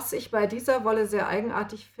 Was ich bei dieser Wolle sehr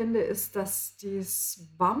eigenartig finde, ist, dass dieses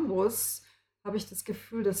Bambus, habe ich das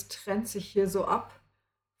Gefühl, das trennt sich hier so ab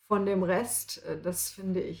von dem Rest. Das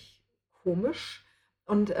finde ich komisch.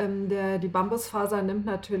 Und die Bambusfaser nimmt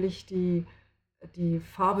natürlich die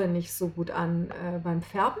Farbe nicht so gut an beim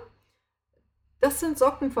Färben. Das sind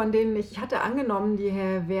Socken, von denen ich hatte angenommen, die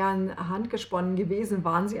wären handgesponnen gewesen,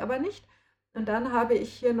 waren sie aber nicht. Und dann habe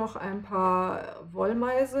ich hier noch ein paar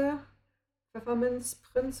Wollmeise,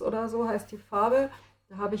 Pfefferminzprinz oder so heißt die Farbe.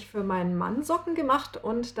 Da habe ich für meinen Mann Socken gemacht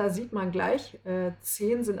und da sieht man gleich,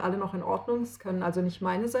 10 sind alle noch in Ordnung, es können also nicht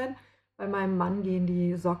meine sein. Bei meinem Mann gehen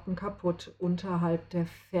die Socken kaputt unterhalb der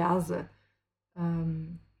Ferse.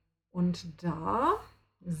 Und da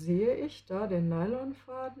sehe ich da den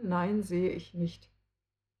Nylonfaden? Nein, sehe ich nicht.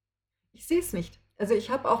 Ich sehe es nicht. Also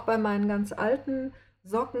ich habe auch bei meinen ganz alten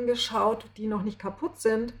Socken geschaut, die noch nicht kaputt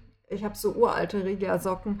sind. Ich habe so uralte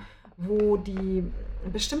Regia-Socken, wo die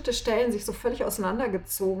bestimmte Stellen sich so völlig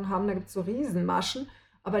auseinandergezogen haben. Da gibt es so Riesenmaschen.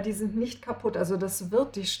 aber die sind nicht kaputt. Also das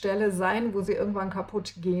wird die Stelle sein, wo sie irgendwann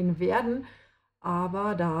kaputt gehen werden,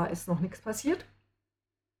 aber da ist noch nichts passiert.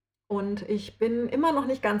 Und ich bin immer noch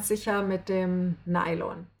nicht ganz sicher mit dem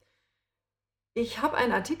Nylon. Ich habe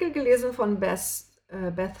einen Artikel gelesen von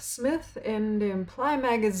Beth Smith in dem Ply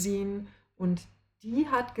Magazine und die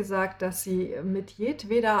hat gesagt, dass sie mit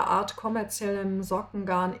jedweder Art kommerziellem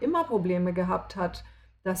Sockengarn immer Probleme gehabt hat,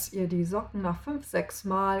 dass ihr die Socken nach 5, 6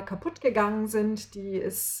 Mal kaputt gegangen sind. Die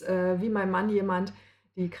ist wie mein Mann jemand,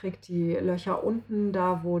 die kriegt die Löcher unten,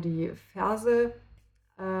 da wo die Ferse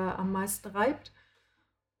am meisten reibt.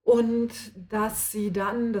 Und dass sie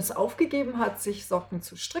dann das aufgegeben hat, sich Socken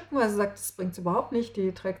zu stricken, weil sie sagt, das bringt sie überhaupt nicht,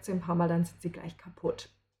 die trägt sie ein paar Mal, dann sind sie gleich kaputt.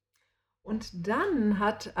 Und dann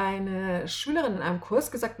hat eine Schülerin in einem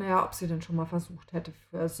Kurs gesagt, naja, ob sie denn schon mal versucht hätte,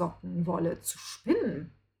 für Sockenwolle zu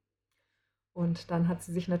spinnen. Und dann hat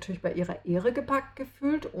sie sich natürlich bei ihrer Ehre gepackt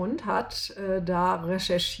gefühlt und hat da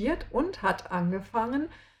recherchiert und hat angefangen,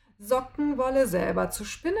 Sockenwolle selber zu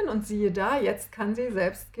spinnen. Und siehe da, jetzt kann sie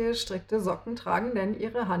selbst gestrickte Socken tragen, denn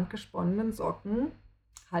ihre handgesponnenen Socken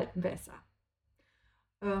halten besser.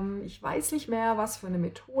 Ich weiß nicht mehr, was für eine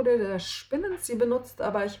Methode des Spinnens sie benutzt,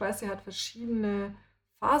 aber ich weiß, sie hat verschiedene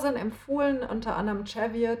Fasern empfohlen, unter anderem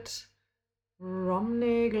Cheviot,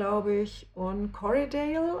 Romney, glaube ich, und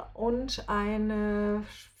Corriedale und eine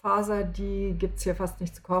Faser, die gibt es hier fast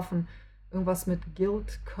nicht zu kaufen. Irgendwas mit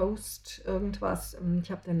Guild Coast, irgendwas.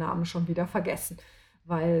 Ich habe den Namen schon wieder vergessen,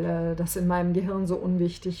 weil das in meinem Gehirn so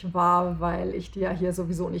unwichtig war, weil ich die ja hier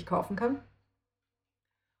sowieso nicht kaufen kann.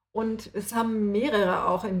 Und es haben mehrere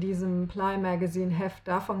auch in diesem Ply Magazine Heft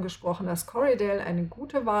davon gesprochen, dass Corriedale eine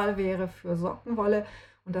gute Wahl wäre für Sockenwolle.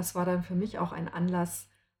 Und das war dann für mich auch ein Anlass,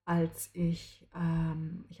 als ich habe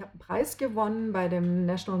einen Preis gewonnen bei dem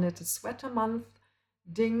National Knitted Sweater Month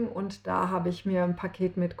Ding und da habe ich mir ein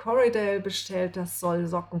Paket mit Corriedale bestellt, das soll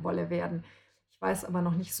Sockenwolle werden. Ich weiß aber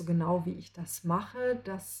noch nicht so genau, wie ich das mache.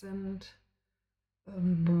 Das sind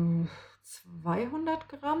 200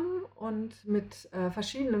 Gramm und mit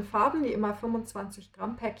verschiedenen Farben, die immer 25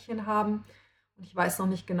 Gramm Päckchen haben. Und ich weiß noch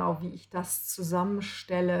nicht genau, wie ich das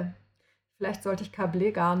zusammenstelle. Vielleicht sollte ich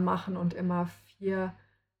Kablegarn machen und immer 4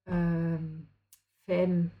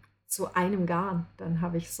 Fäden zu einem Garn. Dann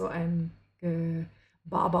habe ich so ein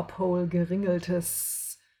Barberpole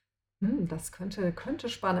geringeltes. Das könnte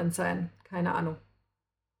spannend sein. Keine Ahnung.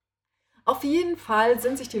 Auf jeden Fall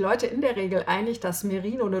sind sich die Leute in der Regel einig, dass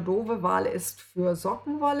Merino eine doofe Wahl ist für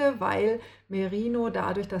Sockenwolle, weil Merino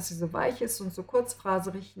dadurch, dass sie so weich ist und so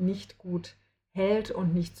kurzfaserig, nicht gut hält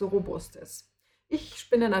und nicht so robust ist. Ich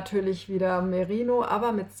spinne natürlich wieder Merino,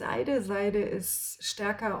 aber mit Seide. Seide ist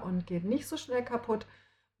stärker und geht nicht so schnell kaputt.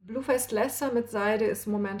 Bluefaced Leather mit Seide ist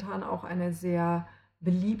momentan auch eine sehr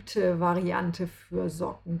beliebte Variante für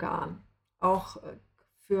Sockengarn. Auch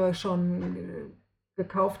für schon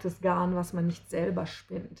gekauftes Garn, was man nicht selber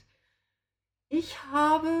spinnt. Ich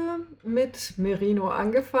habe mit Merino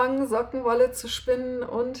angefangen, Sockenwolle zu spinnen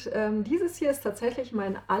und dieses hier ist tatsächlich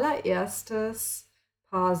mein allererstes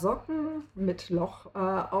Paar Socken mit Loch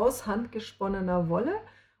aus handgesponnener Wolle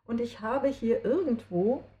und ich habe hier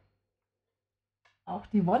irgendwo auch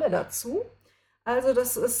die Wolle dazu. Also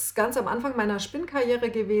das ist ganz am Anfang meiner Spinnkarriere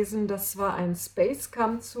gewesen. Das war ein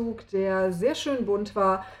Space-Kammzug, der sehr schön bunt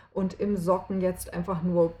war und im Socken jetzt einfach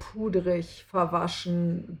nur pudrig,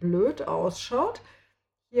 verwaschen, blöd ausschaut.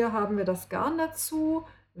 Hier haben wir das Garn dazu.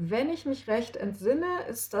 Wenn ich mich recht entsinne,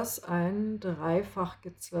 ist das ein dreifach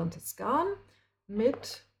gezwirntes Garn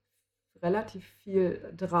mit relativ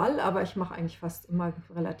viel Drall, aber ich mache eigentlich fast immer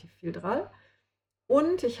relativ viel Drall.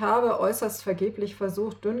 Und ich habe äußerst vergeblich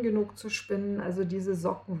versucht, dünn genug zu spinnen. Also diese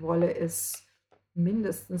Sockenwolle ist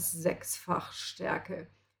mindestens 6-fach Stärke.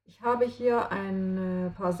 Ich habe hier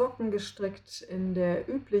ein paar Socken gestrickt in der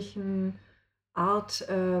üblichen Art,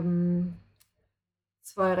 2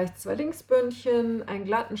 Rechts-, 2 Links-Bündchen, einen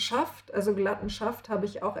glatten Schaft. Also glatten Schaft habe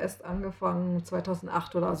ich auch erst angefangen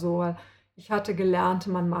 2008 oder so, weil ich hatte gelernt,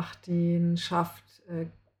 man macht den Schaft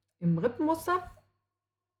im Rippenmuster.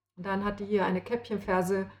 Und dann hat die hier eine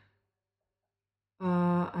Käppchenferse,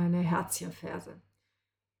 eine Herzchenferse.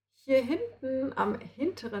 Hier hinten am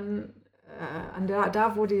hinteren,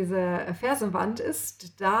 da wo diese Fersenwand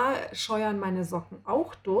ist, da scheuern meine Socken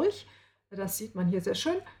auch durch. Das sieht man hier sehr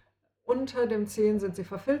schön. Unter dem Zehen sind sie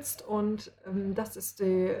verfilzt und das ist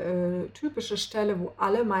die typische Stelle, wo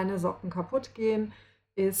alle meine Socken kaputt gehen,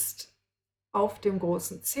 ist auf dem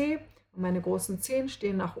großen Zeh. Und meine großen Zehen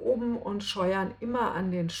stehen nach oben und scheuern immer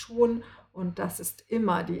an den Schuhen und das ist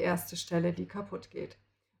immer die erste Stelle, die kaputt geht.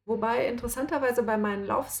 Wobei interessanterweise bei meinen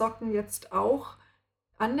Laufsocken jetzt auch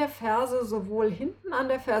an der Ferse, sowohl hinten an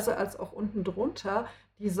der Ferse als auch unten drunter,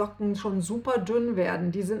 die Socken schon super dünn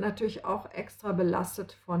werden. Die sind natürlich auch extra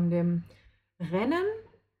belastet von dem Rennen.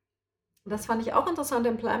 Das fand ich auch interessant.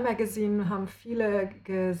 Im Plan Magazine haben viele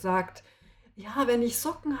gesagt, ja, wenn ich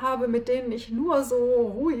Socken habe, mit denen ich nur so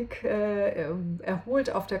ruhig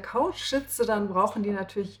erholt auf der Couch sitze, dann brauchen die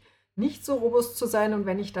natürlich nicht so robust zu sein. Und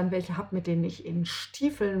wenn ich dann welche habe, mit denen ich in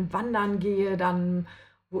Stiefeln wandern gehe, dann,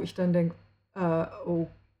 wo ich dann denke,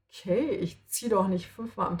 okay, ich ziehe doch nicht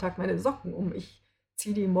 5-mal am Tag meine Socken um. Ich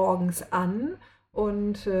ziehe die morgens an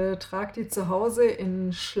und trage die zu Hause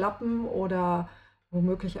in Schlappen oder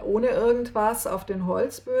womöglich ohne irgendwas auf den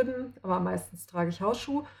Holzböden, aber meistens trage ich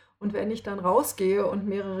Hausschuhe. Und wenn ich dann rausgehe und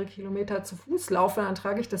mehrere Kilometer zu Fuß laufe, dann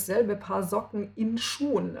trage ich dasselbe Paar Socken in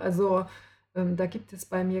Schuhen. Also da gibt es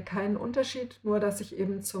bei mir keinen Unterschied, nur dass ich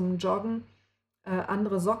eben zum Joggen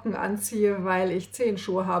andere Socken anziehe, weil ich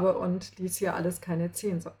Zehenschuhe habe und dies hier alles keine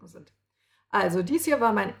Zehensocken sind. Also dies hier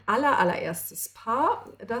war mein allererstes Paar.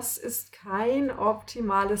 Das ist kein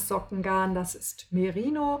optimales Sockengarn, das ist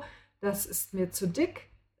Merino. Das ist mir zu dick.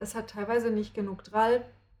 Es hat teilweise nicht genug Drall.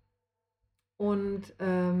 Und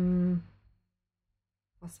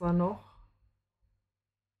was war noch?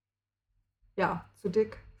 Ja, zu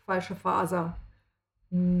dick, falsche Faser.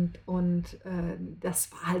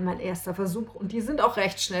 Das war halt mein erster Versuch. Und die sind auch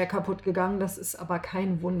recht schnell kaputt gegangen. Das ist aber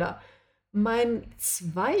kein Wunder. Mein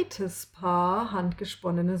zweites Paar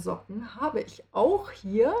handgesponnene Socken habe ich auch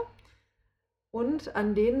hier. Und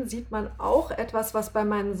an denen sieht man auch etwas, was bei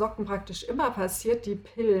meinen Socken praktisch immer passiert, die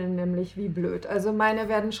pillen nämlich wie blöd. Also meine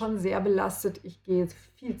werden schon sehr belastet. Ich gehe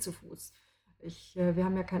viel zu Fuß. Wir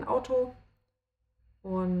haben ja kein Auto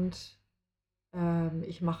und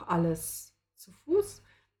ich mache alles zu Fuß.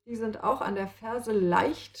 Die sind auch an der Ferse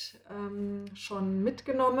leicht schon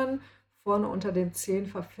mitgenommen, vorne unter den Zehen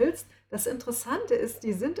verfilzt. Das Interessante ist,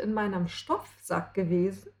 die sind in meinem Stoffsack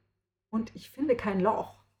gewesen und ich finde kein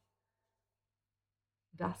Loch.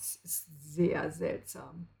 Das ist sehr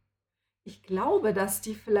seltsam. Ich glaube, dass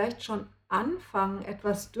die vielleicht schon anfangen,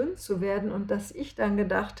 etwas dünn zu werden und dass ich dann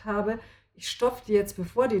gedacht habe, ich stopfe die jetzt,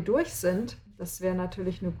 bevor die durch sind. Das wäre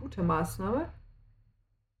natürlich eine gute Maßnahme.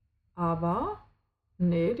 Aber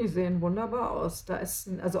nee, die sehen wunderbar aus.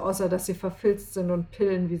 Also außer, dass sie verfilzt sind und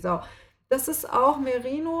pillen wie Sau. Das ist auch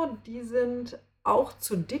Merino. Die sind auch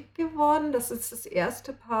zu dick geworden. Das ist das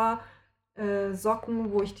erste Paar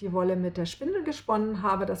Socken, wo ich die Wolle mit der Spindel gesponnen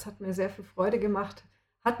habe. Das hat mir sehr viel Freude gemacht,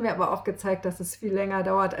 hat mir aber auch gezeigt, dass es viel länger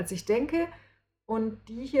dauert, als ich denke. Und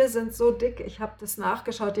die hier sind so dick, ich habe das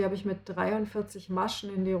nachgeschaut, die habe ich mit 43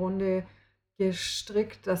 Maschen in die Runde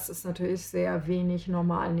gestrickt. Das ist natürlich sehr wenig,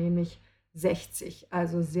 normal nehme ich 60,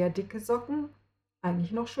 also sehr dicke Socken.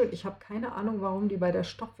 Eigentlich noch schön. Ich habe keine Ahnung, warum die bei der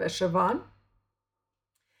Stoffwäsche waren.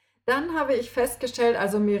 Dann habe ich festgestellt,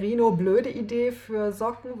 also Merino, blöde Idee für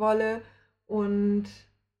Sockenwolle. Und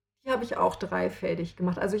die habe ich auch dreifädig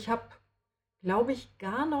gemacht. Also ich habe, glaube ich,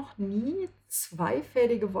 gar noch nie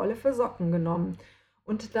zweifädige Wolle für Socken genommen.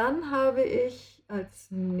 Und dann habe ich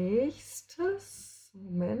als nächstes,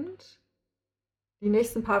 Moment, die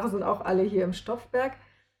nächsten Paare sind auch alle hier im Stoffberg.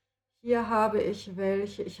 Hier habe ich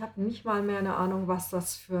welche, ich habe nicht mal mehr eine Ahnung, was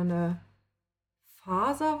das für eine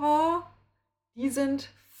Faser war. Die sind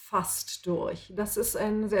fast durch. Das ist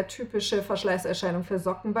eine sehr typische Verschleißerscheinung für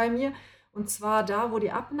Socken bei mir. Und zwar da, wo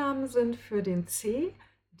die Abnahmen sind für den Zeh,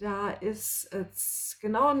 da ist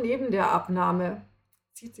genau neben der Abnahme,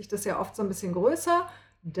 zieht sich das ja oft so ein bisschen größer,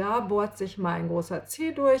 da bohrt sich mein großer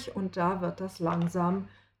Zeh durch und da wird das langsam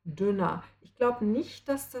dünner. Ich glaube nicht,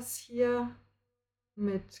 dass das hier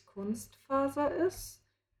mit Kunstfaser ist.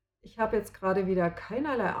 Ich habe jetzt gerade wieder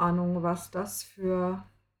keinerlei Ahnung, was das für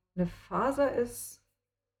eine Faser ist.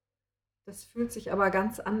 Das fühlt sich aber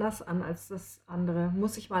ganz anders an als das andere.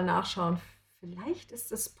 Muss ich mal nachschauen. Vielleicht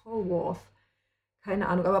ist es Polworth. Keine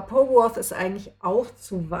Ahnung. Aber Polworth ist eigentlich auch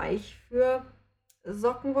zu weich für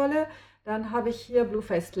Sockenwolle. Dann habe ich hier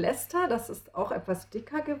Bluefaced Leicester. Das ist auch etwas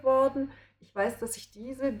dicker geworden. Ich weiß, dass ich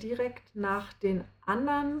diese direkt nach den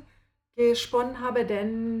anderen gesponnen habe,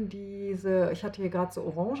 denn ich hatte hier gerade so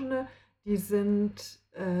orangene,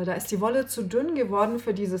 da ist die Wolle zu dünn geworden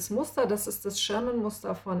für dieses Muster. Das ist das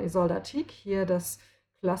Sherman-Muster von Isolde Teague. Hier das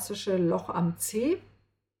klassische Loch am Zeh.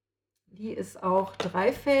 Die ist auch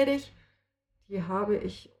dreifädig. Die habe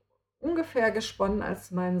ich ungefähr gesponnen,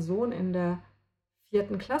 als mein Sohn in der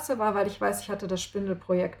 4. Klasse war, weil ich weiß, ich hatte das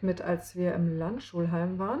Spindelprojekt mit, als wir im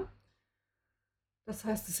Landschulheim waren. Das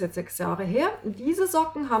heißt, es ist jetzt 6 Jahre her. Diese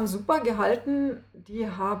Socken haben super gehalten. Die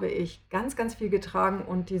habe ich ganz, ganz viel getragen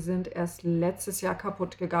und die sind erst letztes Jahr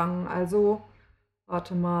kaputt gegangen. Also,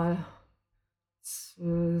 warte mal,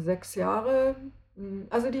 6 Jahre,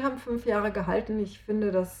 Also die haben 5 Jahre gehalten. Ich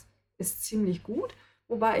finde, das ist ziemlich gut.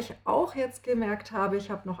 Wobei ich auch jetzt gemerkt habe,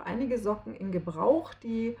 ich habe noch einige Socken in Gebrauch,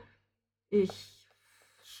 die ich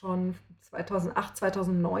schon 2008,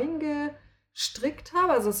 2009 gestrickt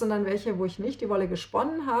habe. Also es sind dann welche, wo ich nicht die Wolle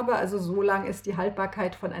gesponnen habe. Also so lang ist die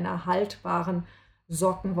Haltbarkeit von einer haltbaren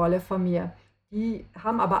Sockenwolle von mir. Die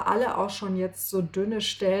haben aber alle auch schon jetzt so dünne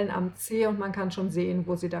Stellen am Zeh und man kann schon sehen,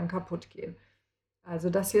 wo sie dann kaputt gehen. Also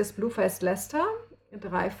das hier ist Bluefaced Leicester,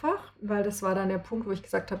 dreifach, weil das war dann der Punkt, wo ich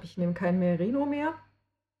gesagt habe, ich nehme kein Merino mehr.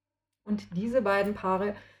 Und diese beiden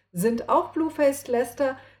Paare sind auch Bluefaced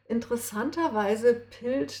Leicester. Interessanterweise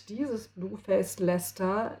pillt dieses Bluefaced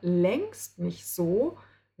Leicester längst nicht so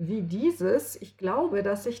wie dieses. Ich glaube,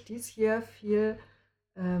 dass ich dies hier viel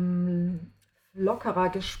lockerer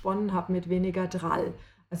gesponnen habe mit weniger Drall.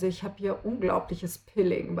 Also ich habe hier unglaubliches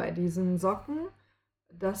Pilling bei diesen Socken.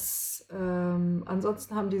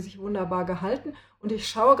 Ansonsten haben die sich wunderbar gehalten. Und ich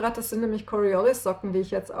schaue gerade, das sind nämlich Coriolis-Socken, die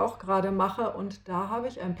ich jetzt auch gerade mache. Und da habe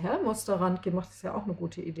ich ein Perlmusterrand gemacht. Das ist ja auch eine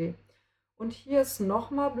gute Idee. Und hier ist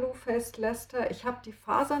nochmal Bluefaced Leicester. Ich habe die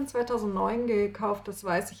Fasern 2009 gekauft, das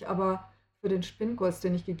weiß ich aber für den Spinnkurs,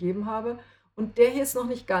 den ich gegeben habe. Und der hier ist noch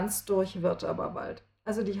nicht ganz durch, wird aber bald.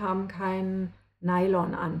 Also die haben keinen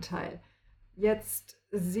Nylonanteil. Jetzt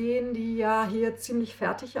sehen die ja hier ziemlich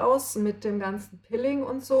fertig aus mit dem ganzen Pilling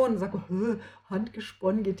und so und sage,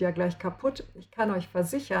 handgesponnen geht ja gleich kaputt. Ich kann euch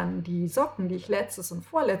versichern, die Socken, die ich letztes und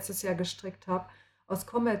vorletztes Jahr gestrickt habe, aus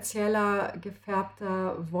kommerzieller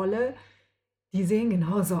gefärbter Wolle, die sehen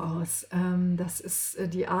genauso aus. Das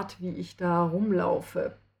ist die Art, wie ich da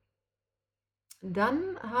rumlaufe.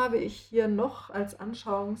 Dann habe ich hier noch als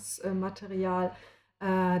Anschauungsmaterial,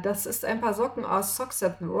 das ist ein paar Socken aus Socks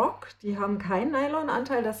at the Rock. Die haben keinen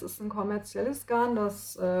Nylonanteil. Das ist ein kommerzielles Garn,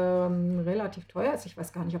 das relativ teuer ist. Ich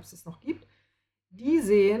weiß gar nicht, ob es das noch gibt. Die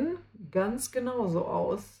sehen ganz genauso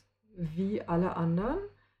aus wie alle anderen.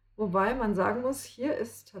 Wobei man sagen muss, hier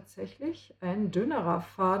ist tatsächlich ein dünnerer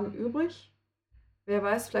Faden übrig. Wer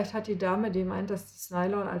weiß, vielleicht hat die Dame, die meint, dass das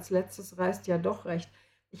Nylon als letztes reißt, ja doch recht.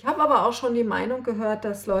 Ich habe aber auch schon die Meinung gehört,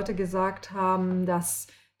 dass Leute gesagt haben, dass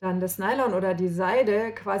dann das Nylon oder die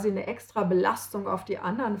Seide quasi eine extra Belastung auf die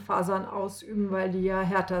anderen Fasern ausüben, weil die ja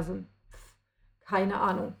härter sind. Keine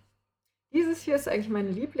Ahnung. Dieses hier ist eigentlich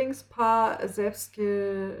mein Lieblingspaar,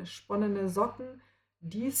 selbstgesponnene Socken.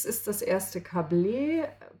 Dies ist das erste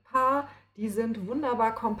Cablé-Paar. Die sind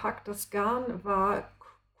wunderbar kompakt. Das Garn war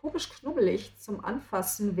komisch knubbelig zum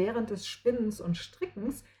Anfassen während des Spinnens und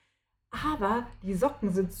Strickens. Aber die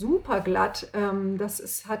Socken sind super glatt.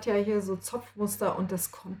 Hat ja hier so Zopfmuster und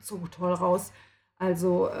das kommt so toll raus.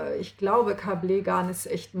 Also ich glaube, Cablé-Garn ist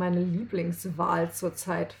echt meine Lieblingswahl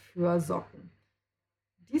zurzeit für Socken.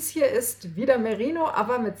 Dies hier ist wieder Merino,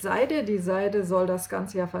 aber mit Seide. Die Seide soll das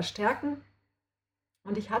Ganze ja verstärken.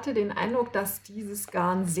 Und ich hatte den Eindruck, dass dieses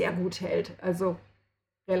Garn sehr gut hält. Also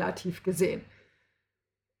relativ gesehen.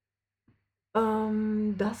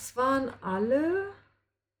 Das waren alle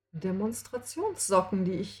Demonstrationssocken,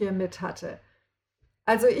 die ich hier mit hatte.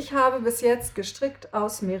 Also ich habe bis jetzt gestrickt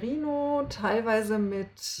aus Merino, teilweise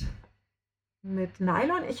mit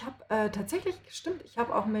Nylon. Ich habe tatsächlich, stimmt, ich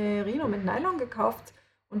habe auch Merino mit Nylon gekauft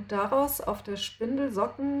und daraus auf der Spindel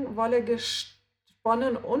Sockenwolle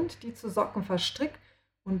gesponnen und die zu Socken verstrickt.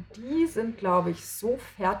 Und die sind, glaube ich, so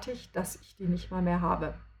fertig, dass ich die nicht mal mehr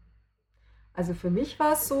habe. Also für mich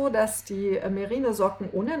war es so, dass die Merino-Socken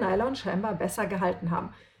ohne Nylon scheinbar besser gehalten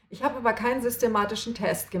haben. Ich habe aber keinen systematischen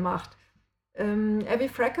Test gemacht. Abby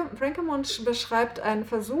Frankemund beschreibt einen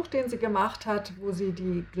Versuch, den sie gemacht hat, wo sie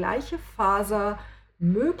die gleiche Faser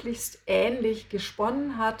möglichst ähnlich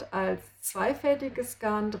gesponnen hat als zweifädiges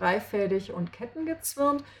Garn, dreifädig und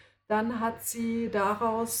kettengezwirnt. Dann hat sie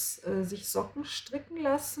daraus sich Socken stricken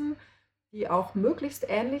lassen, die auch möglichst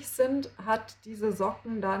ähnlich sind, hat diese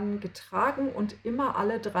Socken dann getragen und immer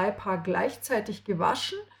alle 3 Paar gleichzeitig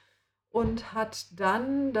gewaschen und hat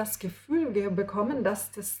dann das Gefühl bekommen,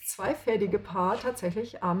 dass das zweifädige Paar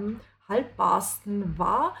tatsächlich am haltbarsten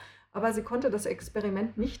war. Aber sie konnte das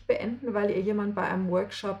Experiment nicht beenden, weil ihr jemand bei einem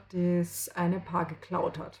Workshop das eine Paar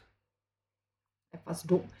geklaut hat. Etwas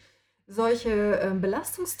dumm. Solche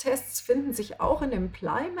Belastungstests finden sich auch in dem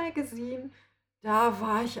Ply Magazine. Da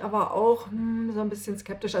war ich aber auch so ein bisschen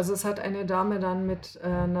skeptisch. Also es hat eine Dame dann mit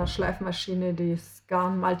einer Schleifmaschine das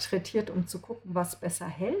Garn malträtiert, um zu gucken, was besser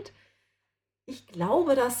hält. Ich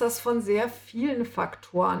glaube, dass das von sehr vielen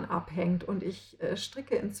Faktoren abhängt und ich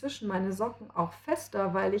stricke inzwischen meine Socken auch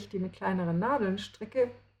fester, weil ich die mit kleineren Nadeln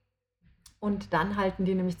stricke und dann halten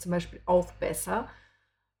die nämlich zum Beispiel auch besser.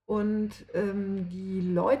 Und die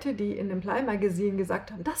Leute, die in dem Ply Magazine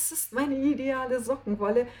gesagt haben, das ist meine ideale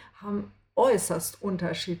Sockenwolle, haben äußerst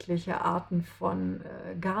unterschiedliche Arten von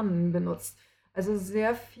Garnen benutzt. Also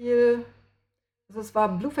sehr viel, also es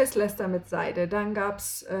war Blueface Leicester mit Seide, dann gab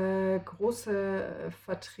es große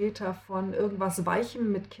Vertreter von irgendwas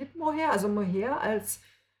Weichem mit Kid Mohair, also Mohair als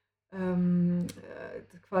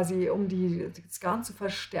quasi um das Garn zu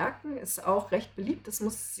verstärken, ist auch recht beliebt. Das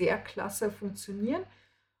muss sehr klasse funktionieren.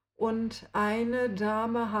 Und eine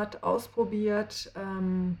Dame hat ausprobiert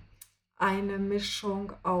eine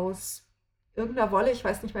Mischung aus irgendeiner Wolle, ich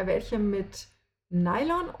weiß nicht mehr welche, mit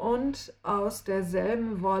Nylon und aus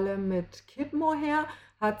derselben Wolle mit Kid Mohair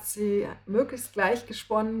hat sie möglichst gleich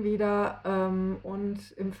gesponnen wieder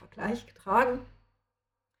und im Vergleich getragen.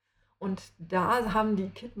 Und da haben die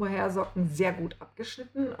Kid Mohair Socken sehr gut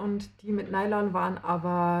abgeschnitten und die mit Nylon waren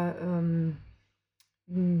aber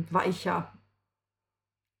weicher.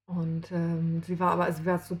 Und sie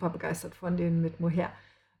war super begeistert von denen mit Mohair.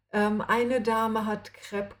 Eine Dame hat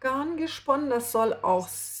Kreppgarn gesponnen, das soll auch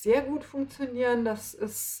sehr gut funktionieren. Das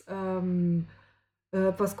ist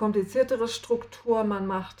etwas kompliziertere Struktur. Man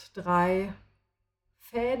macht 3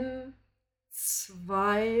 Fäden,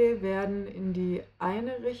 2 werden in die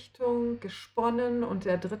eine Richtung gesponnen und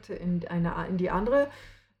der dritte in die andere.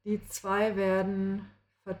 Die 2 werden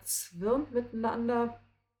verzwirnt miteinander,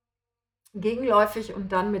 gegenläufig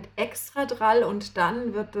und dann mit Extradrall und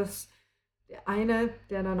dann wird der eine,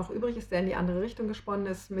 der da noch übrig ist, der in die andere Richtung gesponnen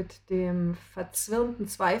ist, mit dem verzwirnten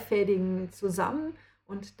zweifädigen zusammen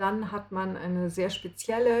und dann hat man eine sehr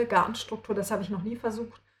spezielle Garnstruktur, das habe ich noch nie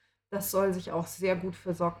versucht. Das soll sich auch sehr gut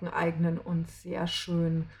für Socken eignen und sehr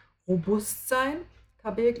schön robust sein.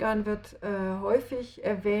 KB-Garn wird häufig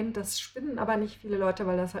erwähnt, das spinnen aber nicht viele Leute,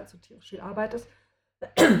 weil das halt so tierisch viel Arbeit ist.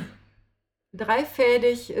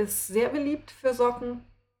 Dreifädig ist sehr beliebt für Socken,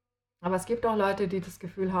 aber es gibt auch Leute, die das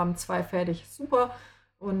Gefühl haben, zweifädig ist super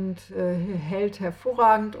und hält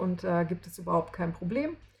hervorragend und da gibt es überhaupt kein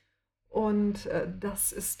Problem. Und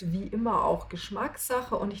das ist wie immer auch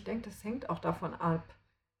Geschmackssache und ich denke, das hängt auch davon ab,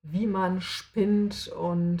 wie man spinnt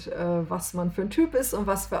und was man für ein Typ ist und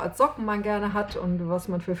was für Art Socken man gerne hat und was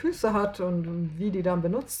man für Füße hat und wie die dann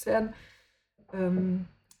benutzt werden.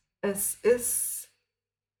 Es ist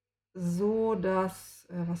so, dass,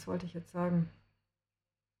 was wollte ich jetzt sagen?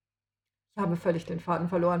 Ich habe völlig den Faden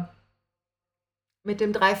verloren. Mit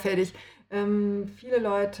dem dreifädig. Viele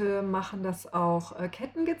Leute machen das auch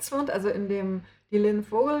kettengezwirnt, also indem die Lynn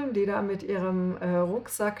Vogel, die da mit ihrem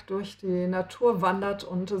Rucksack durch die Natur wandert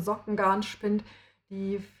und Sockengarn spinnt,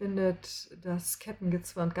 die findet, dass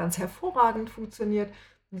kettengezwirnt ganz hervorragend funktioniert.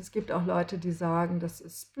 Und es gibt auch Leute, die sagen, das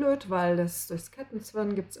ist blöd, weil durchs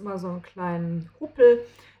Kettenzwirnen gibt es immer so einen kleinen Huppel,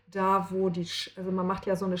 da wo also man macht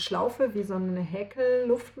ja so eine Schlaufe wie so eine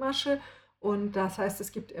Häkelluftmasche. Und das heißt,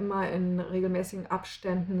 es gibt immer in regelmäßigen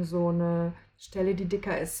Abständen so eine Stelle, die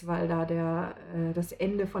dicker ist, weil da das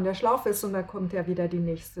Ende von der Schlaufe ist und da kommt ja wieder die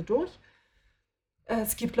nächste durch.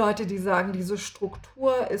 Es gibt Leute, die sagen, diese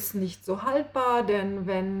Struktur ist nicht so haltbar,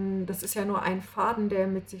 denn das ist ja nur ein Faden, der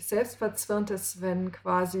mit sich selbst verzwirnt ist. Wenn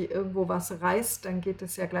quasi irgendwo was reißt, dann geht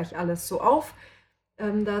es ja gleich alles so auf.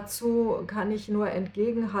 Dazu kann ich nur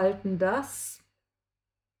entgegenhalten, dass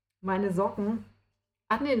meine Socken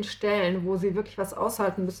an den Stellen, wo sie wirklich was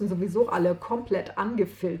aushalten müssen, sowieso alle komplett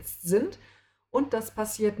angefilzt sind. Und das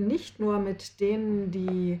passiert nicht nur mit denen,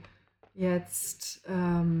 die jetzt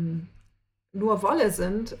nur Wolle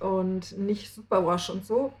sind und nicht Superwash und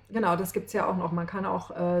so. Genau, das gibt es ja auch noch. Man kann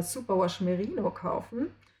auch Superwash Merino kaufen.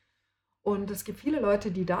 Und es gibt viele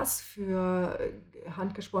Leute, die das für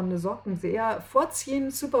handgesponnene Socken sehr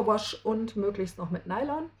vorziehen, Superwash und möglichst noch mit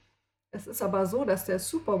Nylon. Es ist aber so, dass der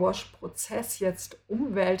Superwash-Prozess jetzt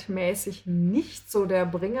umweltmäßig nicht so der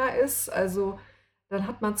Bringer ist. Also dann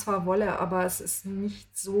hat man zwar Wolle, aber es ist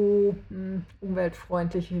nicht so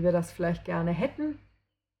umweltfreundlich, wie wir das vielleicht gerne hätten.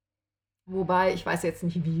 Wobei, ich weiß jetzt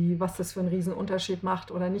nicht, was das für einen Riesenunterschied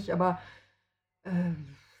macht oder nicht, aber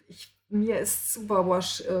mir ist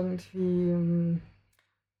Superwash irgendwie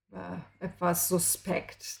etwas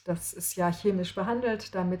suspekt. Das ist ja chemisch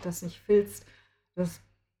behandelt, damit das nicht filzt. Das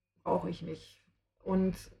brauche ich nicht.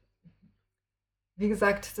 Und wie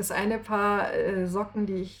gesagt, das eine Paar Socken,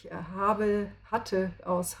 die ich hatte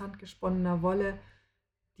aus handgesponnener Wolle,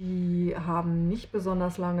 die haben nicht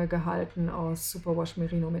besonders lange gehalten aus Superwash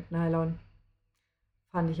Merino mit Nylon.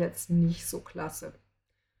 Fand ich jetzt nicht so klasse.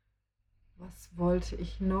 Was wollte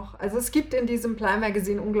ich noch? Also es gibt in diesem Ply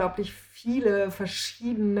Magazine unglaublich viele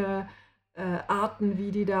verschiedene Arten, wie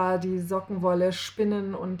die da die Sockenwolle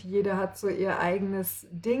spinnen und jede hat so ihr eigenes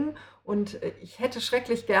Ding. Und ich hätte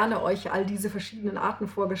schrecklich gerne euch all diese verschiedenen Arten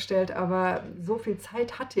vorgestellt, aber so viel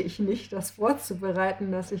Zeit hatte ich nicht, das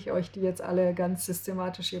vorzubereiten, dass ich euch die jetzt alle ganz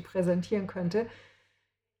systematisch hier präsentieren könnte.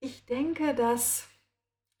 Ich denke, dass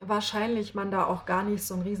wahrscheinlich man da auch gar nicht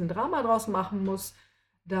so ein Riesendrama draus machen muss,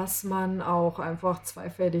 dass man auch einfach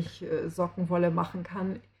zweifädig Sockenwolle machen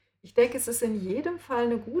kann. Ich denke, es ist in jedem Fall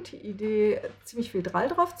eine gute Idee, ziemlich viel Drall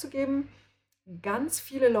drauf zu geben. Ganz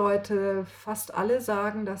viele Leute, fast alle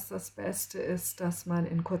sagen, dass das Beste ist, dass man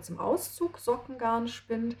in kurzem Auszug Sockengarn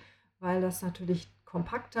spinnt, weil das natürlich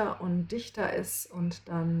kompakter und dichter ist und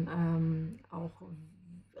dann auch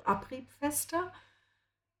abriebfester.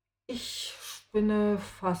 Ich spinne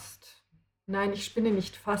fast, nein, ich spinne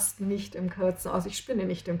nicht fast nicht im kurzen Auszug. Ich spinne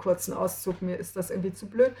nicht im kurzen Auszug, mir ist das irgendwie zu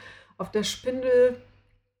blöd. Auf der Spindel,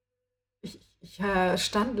 ich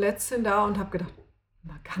stand letztens da und habe gedacht,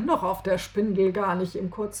 man kann doch auf der Spindel gar nicht im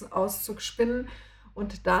kurzen Auszug spinnen.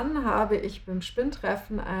 Und dann habe ich beim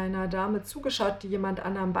Spinntreffen einer Dame zugeschaut, die jemand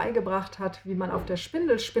anderem beigebracht hat, wie man auf der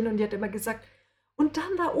Spindel spinnt. Und die hat immer gesagt, und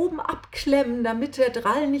dann da oben abklemmen, damit der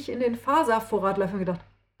Drall nicht in den Faservorrat läuft. Und gedacht,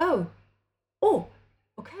 oh, oh,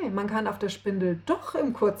 okay, man kann auf der Spindel doch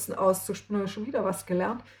im kurzen Auszug spinnen. Habe ich schon wieder was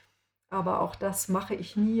gelernt. Aber auch das mache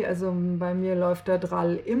ich nie. Also bei mir läuft der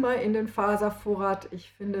Drall immer in den Faservorrat. Ich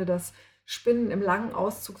finde das Spinnen im langen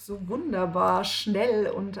Auszug so wunderbar schnell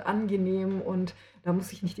und angenehm und da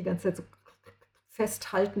muss ich nicht die ganze Zeit so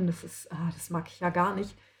festhalten. Das mag ich ja gar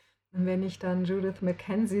nicht. Und wenn ich dann Judith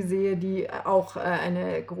Mackenzie sehe, die auch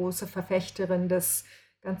eine große Verfechterin des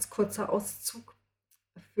ganz kurzer Auszug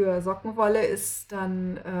für Sockenwolle ist,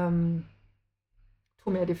 dann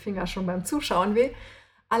tun mir die Finger schon beim Zuschauen weh.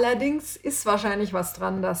 Allerdings ist wahrscheinlich was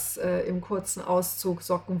dran, dass im kurzen Auszug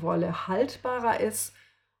Sockenwolle haltbarer ist.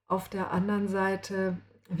 Auf der anderen Seite,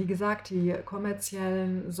 wie gesagt, die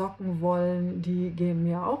kommerziellen Sockenwollen, die gehen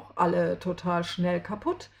mir auch alle total schnell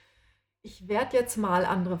kaputt. Ich werde jetzt mal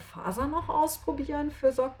andere Fasern noch ausprobieren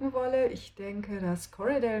für Sockenwolle. Ich denke, dass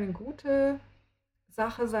Corriedale eine gute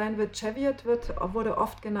Sache sein wird. Cheviot wurde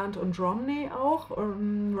oft genannt und Romney auch.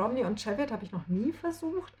 Romney und Cheviot habe ich noch nie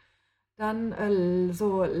versucht. Dann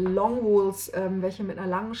so Longwools, welche mit einer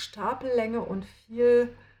langen Stapellänge und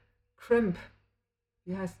viel Crimp.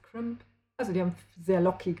 Wie heißt Crimp? Also die haben sehr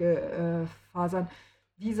lockige Fasern.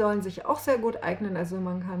 Die sollen sich auch sehr gut eignen. Also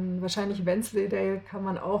man kann wahrscheinlich Wensleydale kann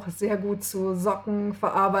man auch sehr gut zu Socken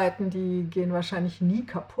verarbeiten. Die gehen wahrscheinlich nie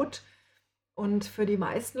kaputt. Und für die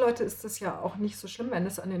meisten Leute ist es ja auch nicht so schlimm, wenn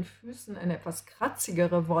es an den Füßen eine etwas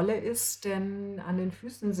kratzigere Wolle ist, denn an den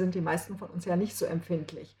Füßen sind die meisten von uns ja nicht so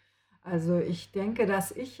empfindlich. Also ich denke,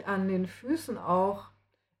 dass ich an den Füßen auch,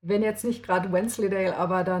 wenn jetzt nicht gerade Wensleydale,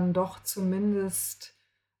 aber dann doch zumindest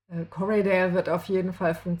Corriedale wird auf jeden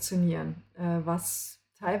Fall funktionieren. Was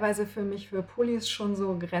teilweise für mich für Pullis schon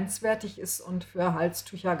so grenzwertig ist und für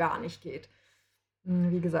Halstücher gar nicht geht.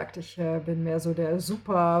 Wie gesagt, ich bin mehr so der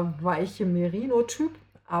super weiche Merino-Typ,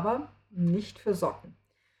 aber nicht für Socken.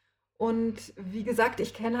 Und wie gesagt,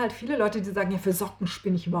 ich kenne halt viele Leute, die sagen, ja, für Socken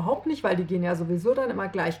spinne ich überhaupt nicht, weil die gehen ja sowieso dann immer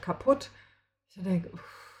gleich kaputt. Ich denke,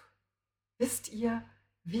 wisst ihr,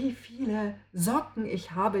 wie viele Socken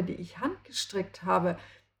ich habe, die ich handgestrickt habe?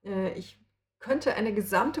 Ich könnte eine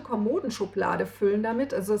gesamte Kommodenschublade füllen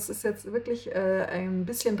damit. Also es ist jetzt wirklich ein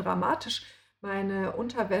bisschen dramatisch. Meine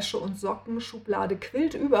Unterwäsche- und Sockenschublade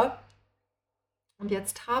quillt über. Und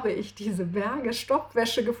jetzt habe ich diese Berge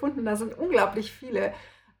Stoffwäsche gefunden. Da sind unglaublich viele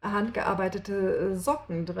handgearbeitete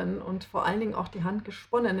Socken drin und vor allen Dingen auch die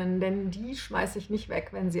handgesponnenen, denn die schmeiße ich nicht weg,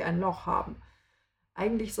 wenn sie ein Loch haben.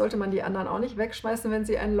 Eigentlich sollte man die anderen auch nicht wegschmeißen, wenn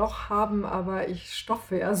sie ein Loch haben, aber ich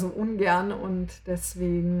stoffe ja so ungern und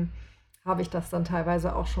deswegen habe ich das dann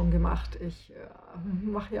teilweise auch schon gemacht. Ich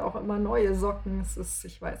mache ja auch immer neue Socken. Es ist,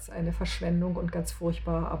 ich weiß, eine Verschwendung und ganz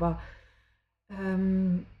furchtbar, aber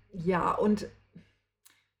ja, und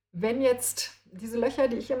wenn jetzt diese Löcher,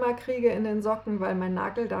 die ich immer kriege in den Socken, weil mein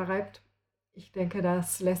Nagel da reibt, ich denke,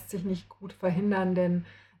 das lässt sich nicht gut verhindern, denn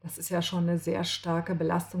das ist ja schon eine sehr starke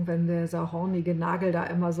Belastung, wenn dieser hornige Nagel da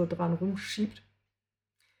immer so dran rumschiebt.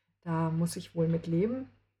 Da muss ich wohl mit leben.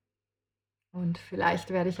 Und vielleicht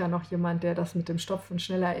werde ich ja noch jemand, der das mit dem Stopfen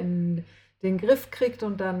schneller in den Griff kriegt.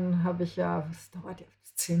 Und dann habe ich ja, es dauert ja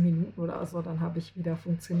 10 Minuten oder so, dann habe ich wieder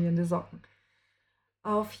funktionierende Socken.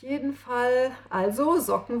 Auf jeden Fall, also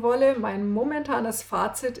Sockenwolle, mein momentanes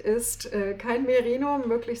Fazit ist kein Merino,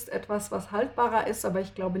 möglichst etwas, was haltbarer ist, aber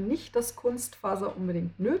ich glaube nicht, dass Kunstfaser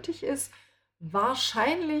unbedingt nötig ist.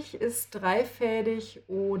 Wahrscheinlich ist dreifädig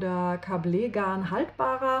oder Kablegarn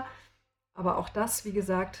haltbarer, aber auch das, wie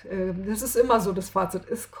gesagt, das ist immer so das Fazit,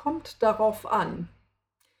 es kommt darauf an.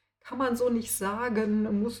 kann man so nicht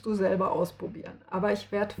sagen, musst du selber ausprobieren. Aber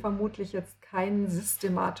ich werde vermutlich jetzt keinen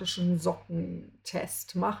systematischen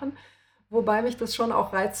Sockentest machen, wobei mich das schon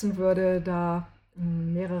auch reizen würde, da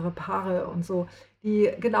mehrere Paare und so.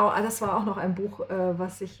 Genau, das war auch noch ein Buch,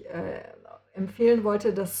 was ich empfehlen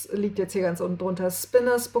wollte. Das liegt jetzt hier ganz unten drunter.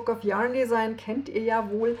 Spinners Book of Yarn Design kennt ihr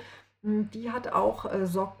ja wohl. Die hat auch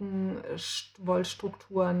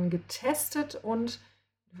Sockenwollstrukturen getestet und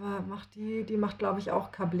die macht, glaube ich,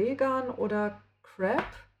 auch Kablegarn oder Crepe.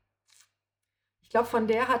 Ich glaube, von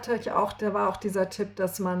der hatte ich auch, da war auch dieser Tipp,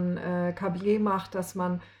 dass man Kablier macht, dass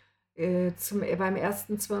man beim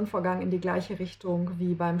ersten Zwirnvorgang in die gleiche Richtung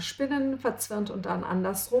wie beim Spinnen verzwirnt und dann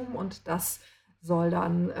andersrum und das soll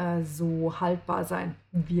dann so haltbar sein.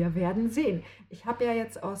 Wir werden sehen. Ich habe ja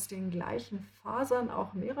jetzt aus den gleichen Fasern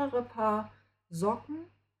auch mehrere Paar Socken.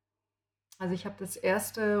 Also ich habe das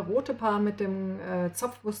erste rote Paar mit dem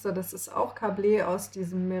Zopfmuster, das ist auch Kablé aus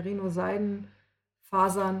diesen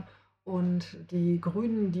Merino-Seidenfasern. Und die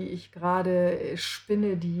grünen, die ich gerade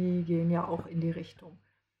spinne, die gehen ja auch in die Richtung.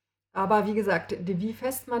 Aber wie gesagt, wie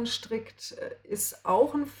fest man strickt, ist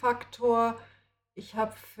auch ein Faktor. Ich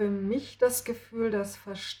habe für mich das Gefühl, dass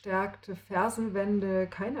verstärkte Fersenwände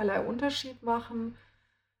keinerlei Unterschied machen.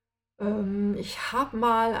 Ich habe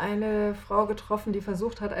mal eine Frau getroffen, die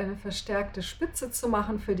versucht hat, eine verstärkte Spitze zu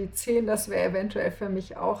machen für die Zehen. Das wäre eventuell für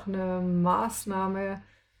mich auch eine Maßnahme,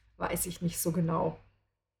 weiß ich nicht so genau.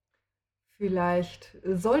 Vielleicht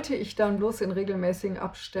sollte ich dann bloß in regelmäßigen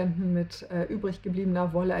Abständen mit übrig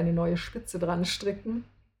gebliebener Wolle eine neue Spitze dran stricken.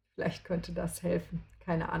 Vielleicht könnte das helfen,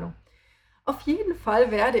 keine Ahnung. Auf jeden Fall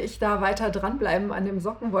werde ich da weiter dranbleiben an dem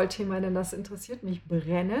Sockenwollthema, denn das interessiert mich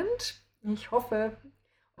brennend. Ich hoffe,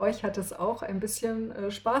 euch hat es auch ein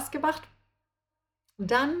bisschen Spaß gemacht.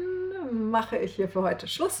 Dann mache ich hier für heute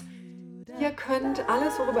Schluss. Ihr könnt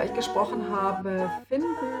alles, worüber ich gesprochen habe, finden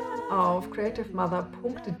auf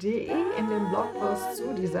creativemother.de in dem Blogpost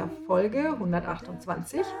zu dieser Folge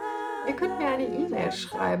 128. Ihr könnt mir eine E-Mail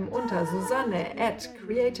schreiben unter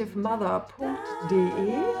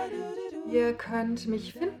susanne@creativemother.de. Ihr könnt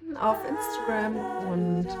mich finden auf Instagram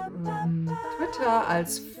und Twitter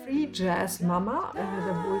als FreeJazzMama,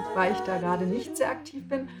 wobei ich da gerade nicht sehr aktiv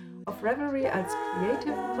bin, auf Revelry als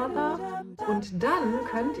Creative Mother. Und dann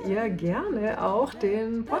könnt ihr gerne auch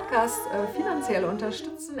den Podcast finanziell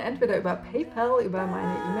unterstützen, entweder über PayPal, über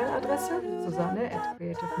meine E-Mail-Adresse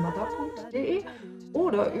susanne@creativemother.de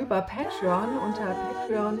oder über Patreon unter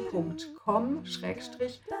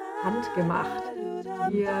patreon.com/handgemacht.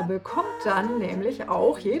 Ihr bekommt dann nämlich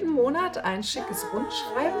auch jeden Monat ein schickes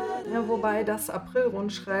Rundschreiben, wobei das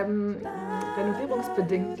April-Rundschreiben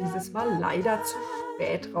renovierungsbedingt dieses Mal leider zu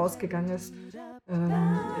spät rausgegangen ist.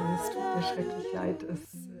 Es tut mir schrecklich leid, es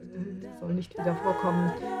soll nicht wieder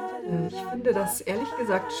vorkommen. Ich finde das ehrlich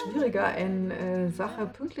gesagt schwieriger, eine Sache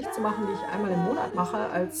pünktlich zu machen, die ich einmal im Monat mache,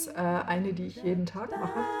 als eine, die ich jeden Tag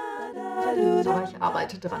mache. Aber ich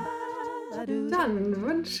arbeite dran. Dann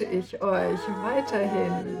wünsche ich euch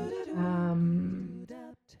weiterhin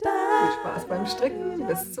viel Spaß beim Stricken.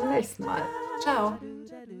 Bis zum nächsten Mal. Ciao.